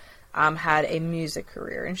after, had a music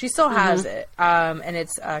career. And she still has it. And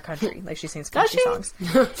it's country. Like, she sings country songs.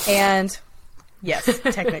 And, yes,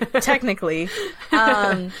 technically.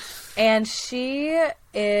 And she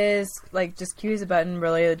is, like, just cute as a button,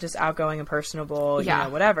 really just outgoing and personable, you know,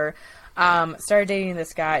 whatever. Started dating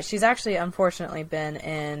this guy. She's actually, unfortunately, been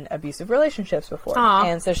in abusive relationships before. Aww,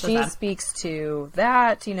 and so she sad. speaks to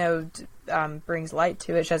that, you know, brings light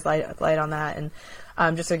to it. She has light on that, and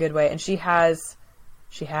just a good way. And she had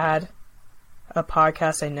a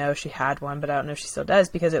podcast. I know she had one, but I don't know if she still does,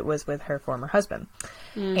 because it was with her former husband.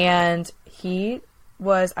 And he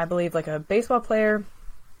was, I believe, like a baseball player,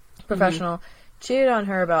 professional, cheated on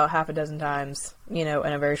her about half a dozen times, you know,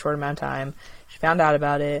 in a very short amount of time. She found out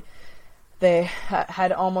about it. They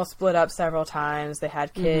had almost split up several times. They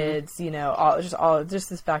had kids, you know, all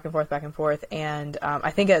this back and forth. And I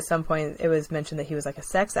think at some point it was mentioned that he was like a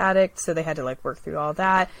sex addict, so they had to like work through all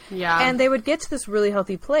that. Yeah. And they would get to this really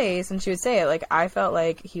healthy place, and she would say it like, I felt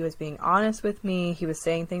like he was being honest with me. He was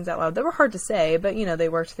saying things out loud that were hard to say, but you know, they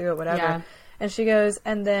worked through it, whatever. Yeah. And she goes,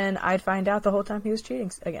 and then I'd find out the whole time he was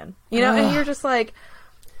cheating again. You know, and you're just like,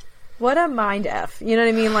 what a mind F. You know what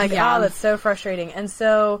I mean? Like, oh, that's so frustrating. And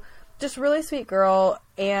so, just really sweet girl.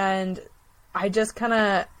 And I just kind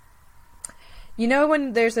of, you know,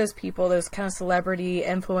 when there's those people, those kind of celebrity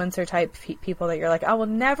influencer type people that you're like, I will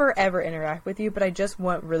never ever interact with you, but I just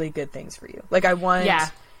want really good things for you. Like, I want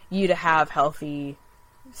you to have healthy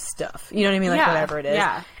stuff. You know what I mean? Like, whatever it is.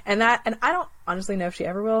 Yeah. And I don't honestly know if she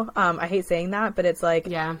ever will. I hate saying that, but it's like,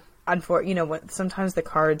 you know, sometimes the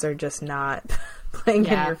cards are just not playing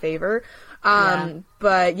in your favor.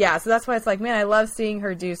 But yeah, so that's why it's like, man, I love seeing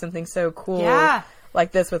her do something so cool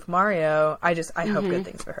like this with Mario. I hope good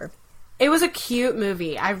things for her. It was a cute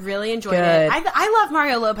movie. I really enjoyed it. I love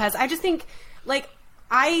Mario Lopez. I just think, like,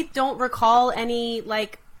 I don't recall any,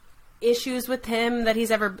 like, issues with him that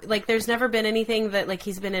he's ever, like, there's never been anything that, like,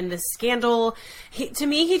 he's been in this scandal. To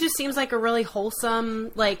me, he just seems like a really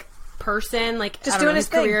wholesome, like, person. Like, just doing his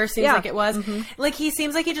career thing. Seems like it was. Like, he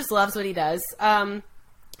seems like he just loves what he does. And,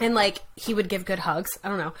 like, he would give good hugs. I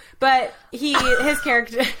don't know. But his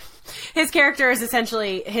character is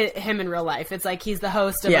essentially him in real life. It's like he's the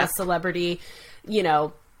host of a celebrity, you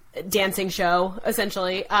know, dancing show,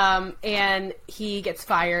 essentially. And he gets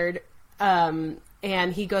fired.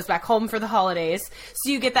 And he goes back home for the holidays.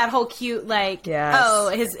 So you get that whole cute, like,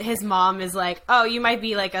 his mom is like, oh, you might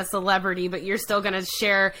be like a celebrity, but you're still going to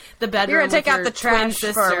share the bedroom. You're going to take with out your the trash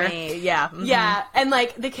twin for sister. me. Yeah. Yeah. And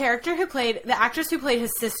like the actress who played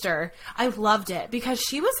his sister, I loved it because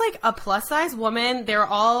she was like a plus size woman. They're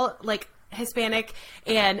all like Hispanic,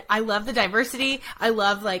 and I love the diversity. I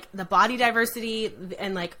love like the body diversity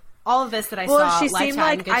and like all of this that I saw. She Lifetime, seemed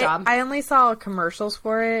like good job. I only saw commercials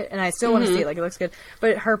for it, and I still want to see it. Like, it looks good,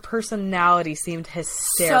 but her personality seemed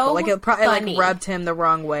hysterical. So like it like rubbed him the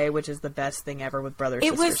wrong way, which is the best thing ever with brother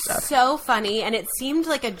sister was stuff. So funny, and it seemed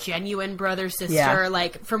like a genuine brother sister. Yeah.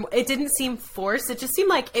 Like it didn't seem forced. It just seemed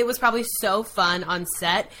like it was probably so fun on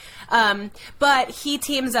set. But he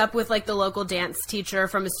teams up with like the local dance teacher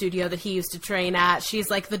from a studio that he used to train at.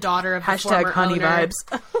 She's like the daughter of the former honey owner.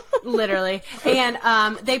 vibes. Literally.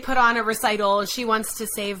 And they put on a recital. She wants to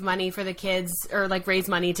save money for the kids, or like raise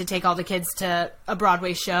money to take all the kids to a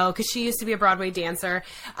Broadway show, because she used to be a Broadway dancer.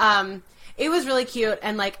 It was really cute,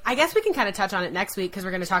 and like I guess we can kind of touch on it next week because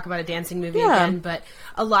we're going to talk about a dancing movie again. But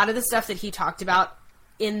a lot of the stuff that he talked about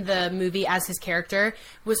in the movie as his character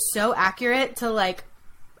was so accurate to like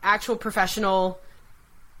actual professional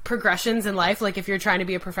progressions in life. Like if you're trying to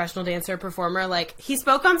be a professional dancer or performer, like he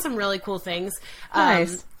spoke on some really cool things.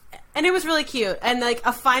 Nice. And it was really cute. And like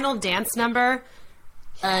a final dance number.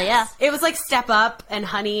 It was like Step Up and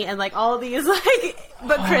Honey and like all of these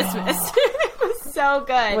but Christmas. It was so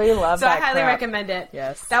good. We love so that I highly crap. recommend it.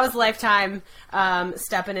 Yes. That was Lifetime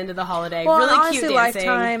stepping into the holiday. Well, really honestly, cute dancing.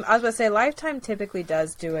 Lifetime. I was going to say Lifetime typically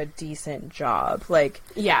does do a decent job. Like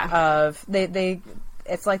of they.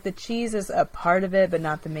 It's like the cheese is a part of it, but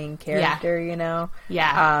not the main character. You know.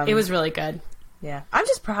 Yeah. It was really good. Yeah, I'm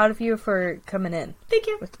just proud of you for coming in. Thank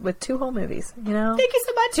you. With two whole movies, you know? Thank you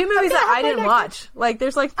so much. 2 movies that I didn't watch. Like,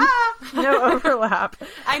 there's like no overlap.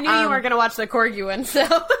 I knew you weren't going to watch the Corgi one, so.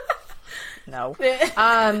 No.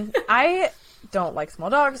 I don't like small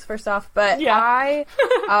dogs, first off, but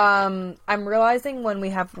I'm realizing when we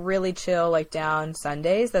have really chill, like, down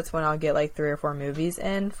Sundays, that's when I'll get like 3 or 4 movies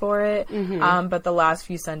in for it. But the last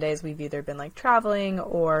few Sundays, we've either been like traveling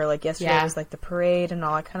or like yesterday was like the parade and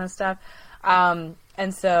all that kind of stuff.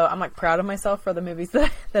 And so I'm like proud of myself for the movies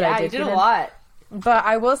that I did. You did a lot. But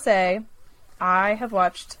I will say, I have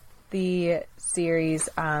watched the series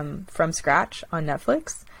from scratch on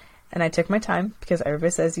Netflix, and I took my time because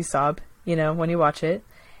everybody says you sob, when you watch it,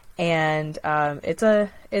 and it's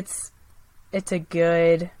a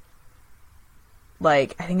good,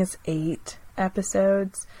 like, I think it's 8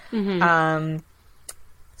 episodes,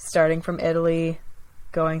 starting from Italy,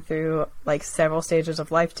 going through like several stages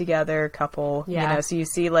of life together, couple, so you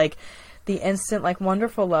see like the instant like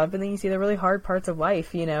wonderful love, and then you see the really hard parts of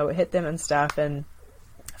life, hit them and stuff, and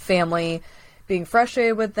family being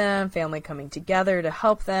frustrated with them, family coming together to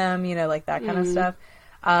help them, like that kind of stuff.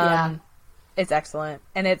 It's excellent.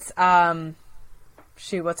 And it's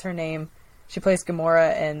what's her name? She plays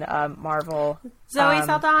Gamora in Marvel. Zoe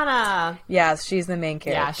Saldana. Yeah, she's the main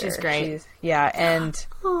character. Yeah, she's great. And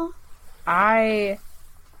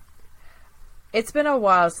it's been a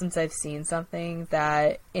while since I've seen something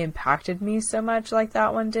that impacted me so much like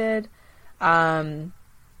that one did.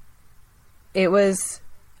 It was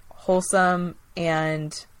wholesome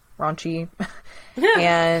and raunchy.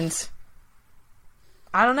 And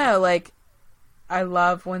I don't know, like, I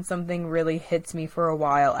love when something really hits me for a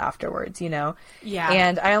while afterwards, Yeah.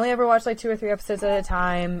 And I only ever watch like 2 or 3 episodes at a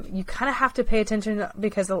time. You kind of have to pay attention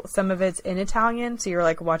because some of it's in Italian, so you're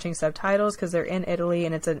like watching subtitles because they're in Italy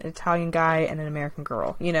and it's an Italian guy and an American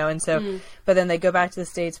girl, And so, but then they go back to the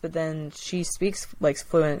States, but then she speaks like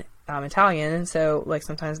fluent Italian, and so like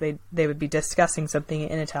sometimes they would be discussing something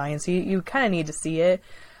in Italian, so you kind of need to see it.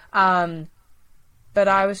 But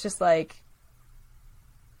I was just like,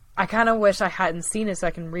 I kind of wish I hadn't seen it so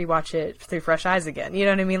I can rewatch it through fresh eyes again. You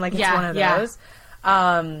know what I mean? Like, it's one of those.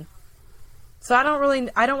 So I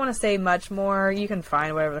don't want to say much more. You can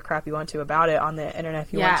find whatever the crap you want to about it on the internet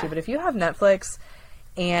if you want to. But if you have Netflix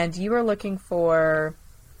and you are looking for,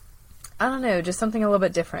 I don't know, just something a little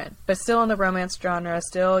bit different, but still in the romance genre,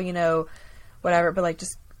 still, whatever, but like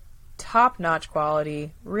just top-notch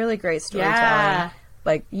quality, really great storytelling. Yeah.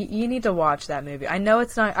 Like, you need to watch that movie. I know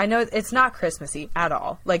it's not Christmassy at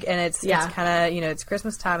all. Like, and it's kind of, it's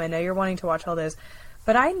Christmas time. I know you're wanting to watch all those.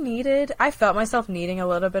 But I felt myself needing a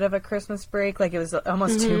little bit of a Christmas break. Like, it was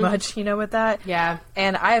almost too much, with that. Yeah.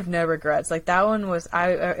 And I have no regrets. Like, that one was,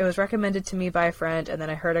 it was recommended to me by a friend, and then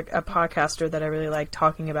I heard a podcaster that I really liked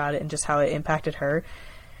talking about it and just how it impacted her.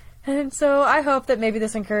 And so I hope that maybe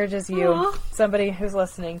this encourages you, somebody who's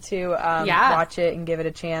listening, to watch it and give it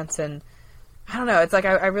a chance. And I don't know. It's like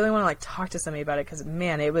I really want to like talk to somebody about it because,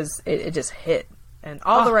 man, it just hit in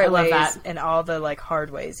all the right ways and all the like hard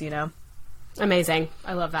ways, Amazing.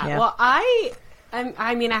 I love that. Yeah. Well, I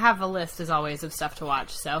mean, I have a list as always of stuff to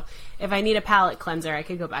watch. So if I need a palate cleanser, I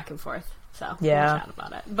could go back and forth. So we'll chat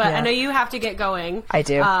about it. But I know you have to get going. I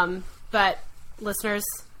do. But listeners,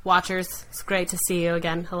 watchers, it's great to see you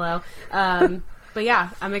again. Hello. But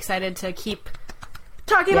yeah, I'm excited to keep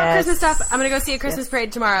talking about Christmas stuff. I'm going to go see a Christmas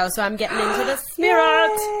parade tomorrow, so I'm getting into the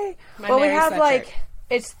spirit. Well, we have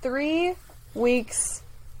it's 3 weeks,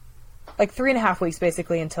 like 3.5 weeks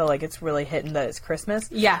basically until like it's really hitting that it's Christmas.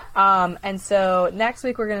 Yeah. And so next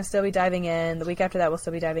week we're going to still be diving in. The week after that we'll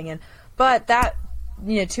still be diving in. But that,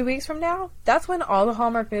 2 weeks from now, that's when all the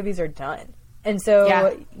Hallmark movies are done. And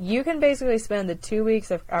so you can basically spend the 2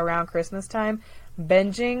 weeks around Christmas time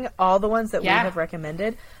binging all the ones that we have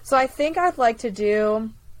recommended. So I think I'd like to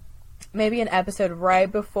do maybe an episode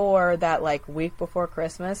right before that, like week before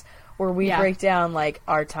Christmas, where we break down like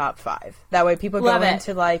our top 5. That way people go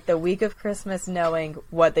into like the week of Christmas knowing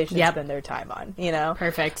what they should spend their time on,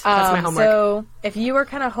 Perfect. That's my homework. So if you were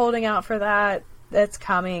kind of holding out for that, that's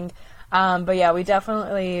coming. But yeah, we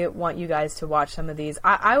definitely want you guys to watch some of these.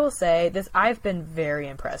 I will say this, I've been very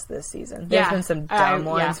impressed this season. There's been some dumb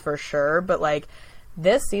ones for sure, but like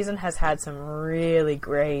this season has had some really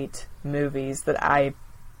great movies that I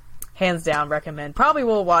hands down recommend. Probably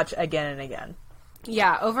will watch again and again.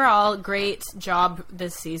 Yeah, overall, great job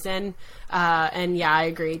this season. And yeah, I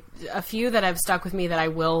agree. A few that have stuck with me that I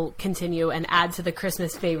will continue and add to the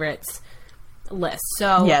Christmas favorites list.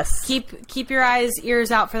 So keep your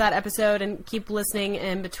ears out for that episode and keep listening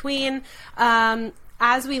in between.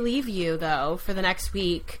 As we leave you though for the next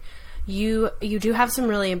week, you do have some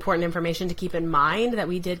really important information to keep in mind that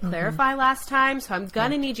we did clarify last time. So I'm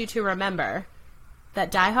gonna need you to remember that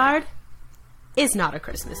Die Hard is not a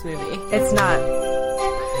Christmas movie. It's not.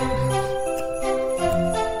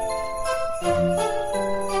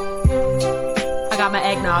 I got my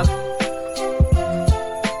eggnog.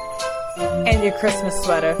 And your Christmas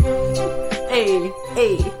sweater. Hey,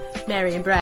 Mary and Brad.